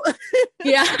 you know?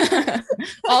 Yeah.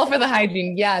 All for the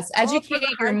hygiene. Yes. Educate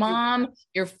your mom,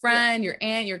 your friend, your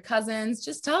aunt, your cousins.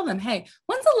 Just tell them, hey,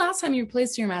 when's the last time you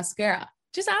replaced your mascara?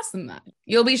 Just ask them that.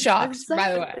 You'll be shocked,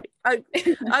 by the way.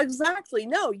 Exactly.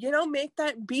 No, make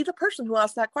that, be the person who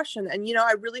asks that question. And,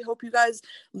 I really hope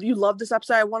you love this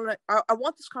episode. I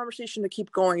want this conversation to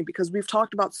keep going, because we've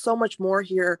talked about so much more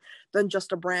here than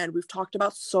just a brand. We've talked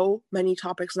about so many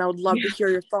topics, and I would love to hear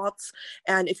your thoughts.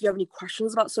 And if you have any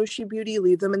questions about Soci Beauty,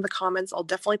 leave them in the comments. I'll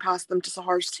definitely pass them to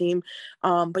Sahar's team.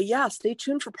 But yeah, stay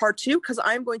tuned for part 2, because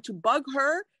I'm going to bug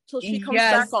her till she comes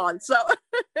back on. So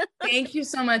thank you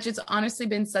so much. It's honestly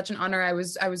been such an honor. I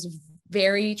was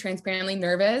very transparently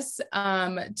nervous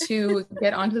to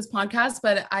get onto this podcast,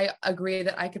 but I agree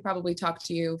that I could probably talk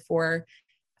to you for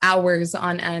hours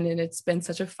on end. And it's been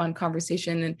such a fun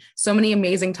conversation and so many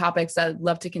amazing topics that I'd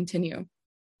love to continue.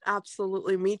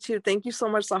 Absolutely. Me too. Thank you so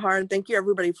much, Sahar. And thank you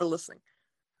everybody for listening.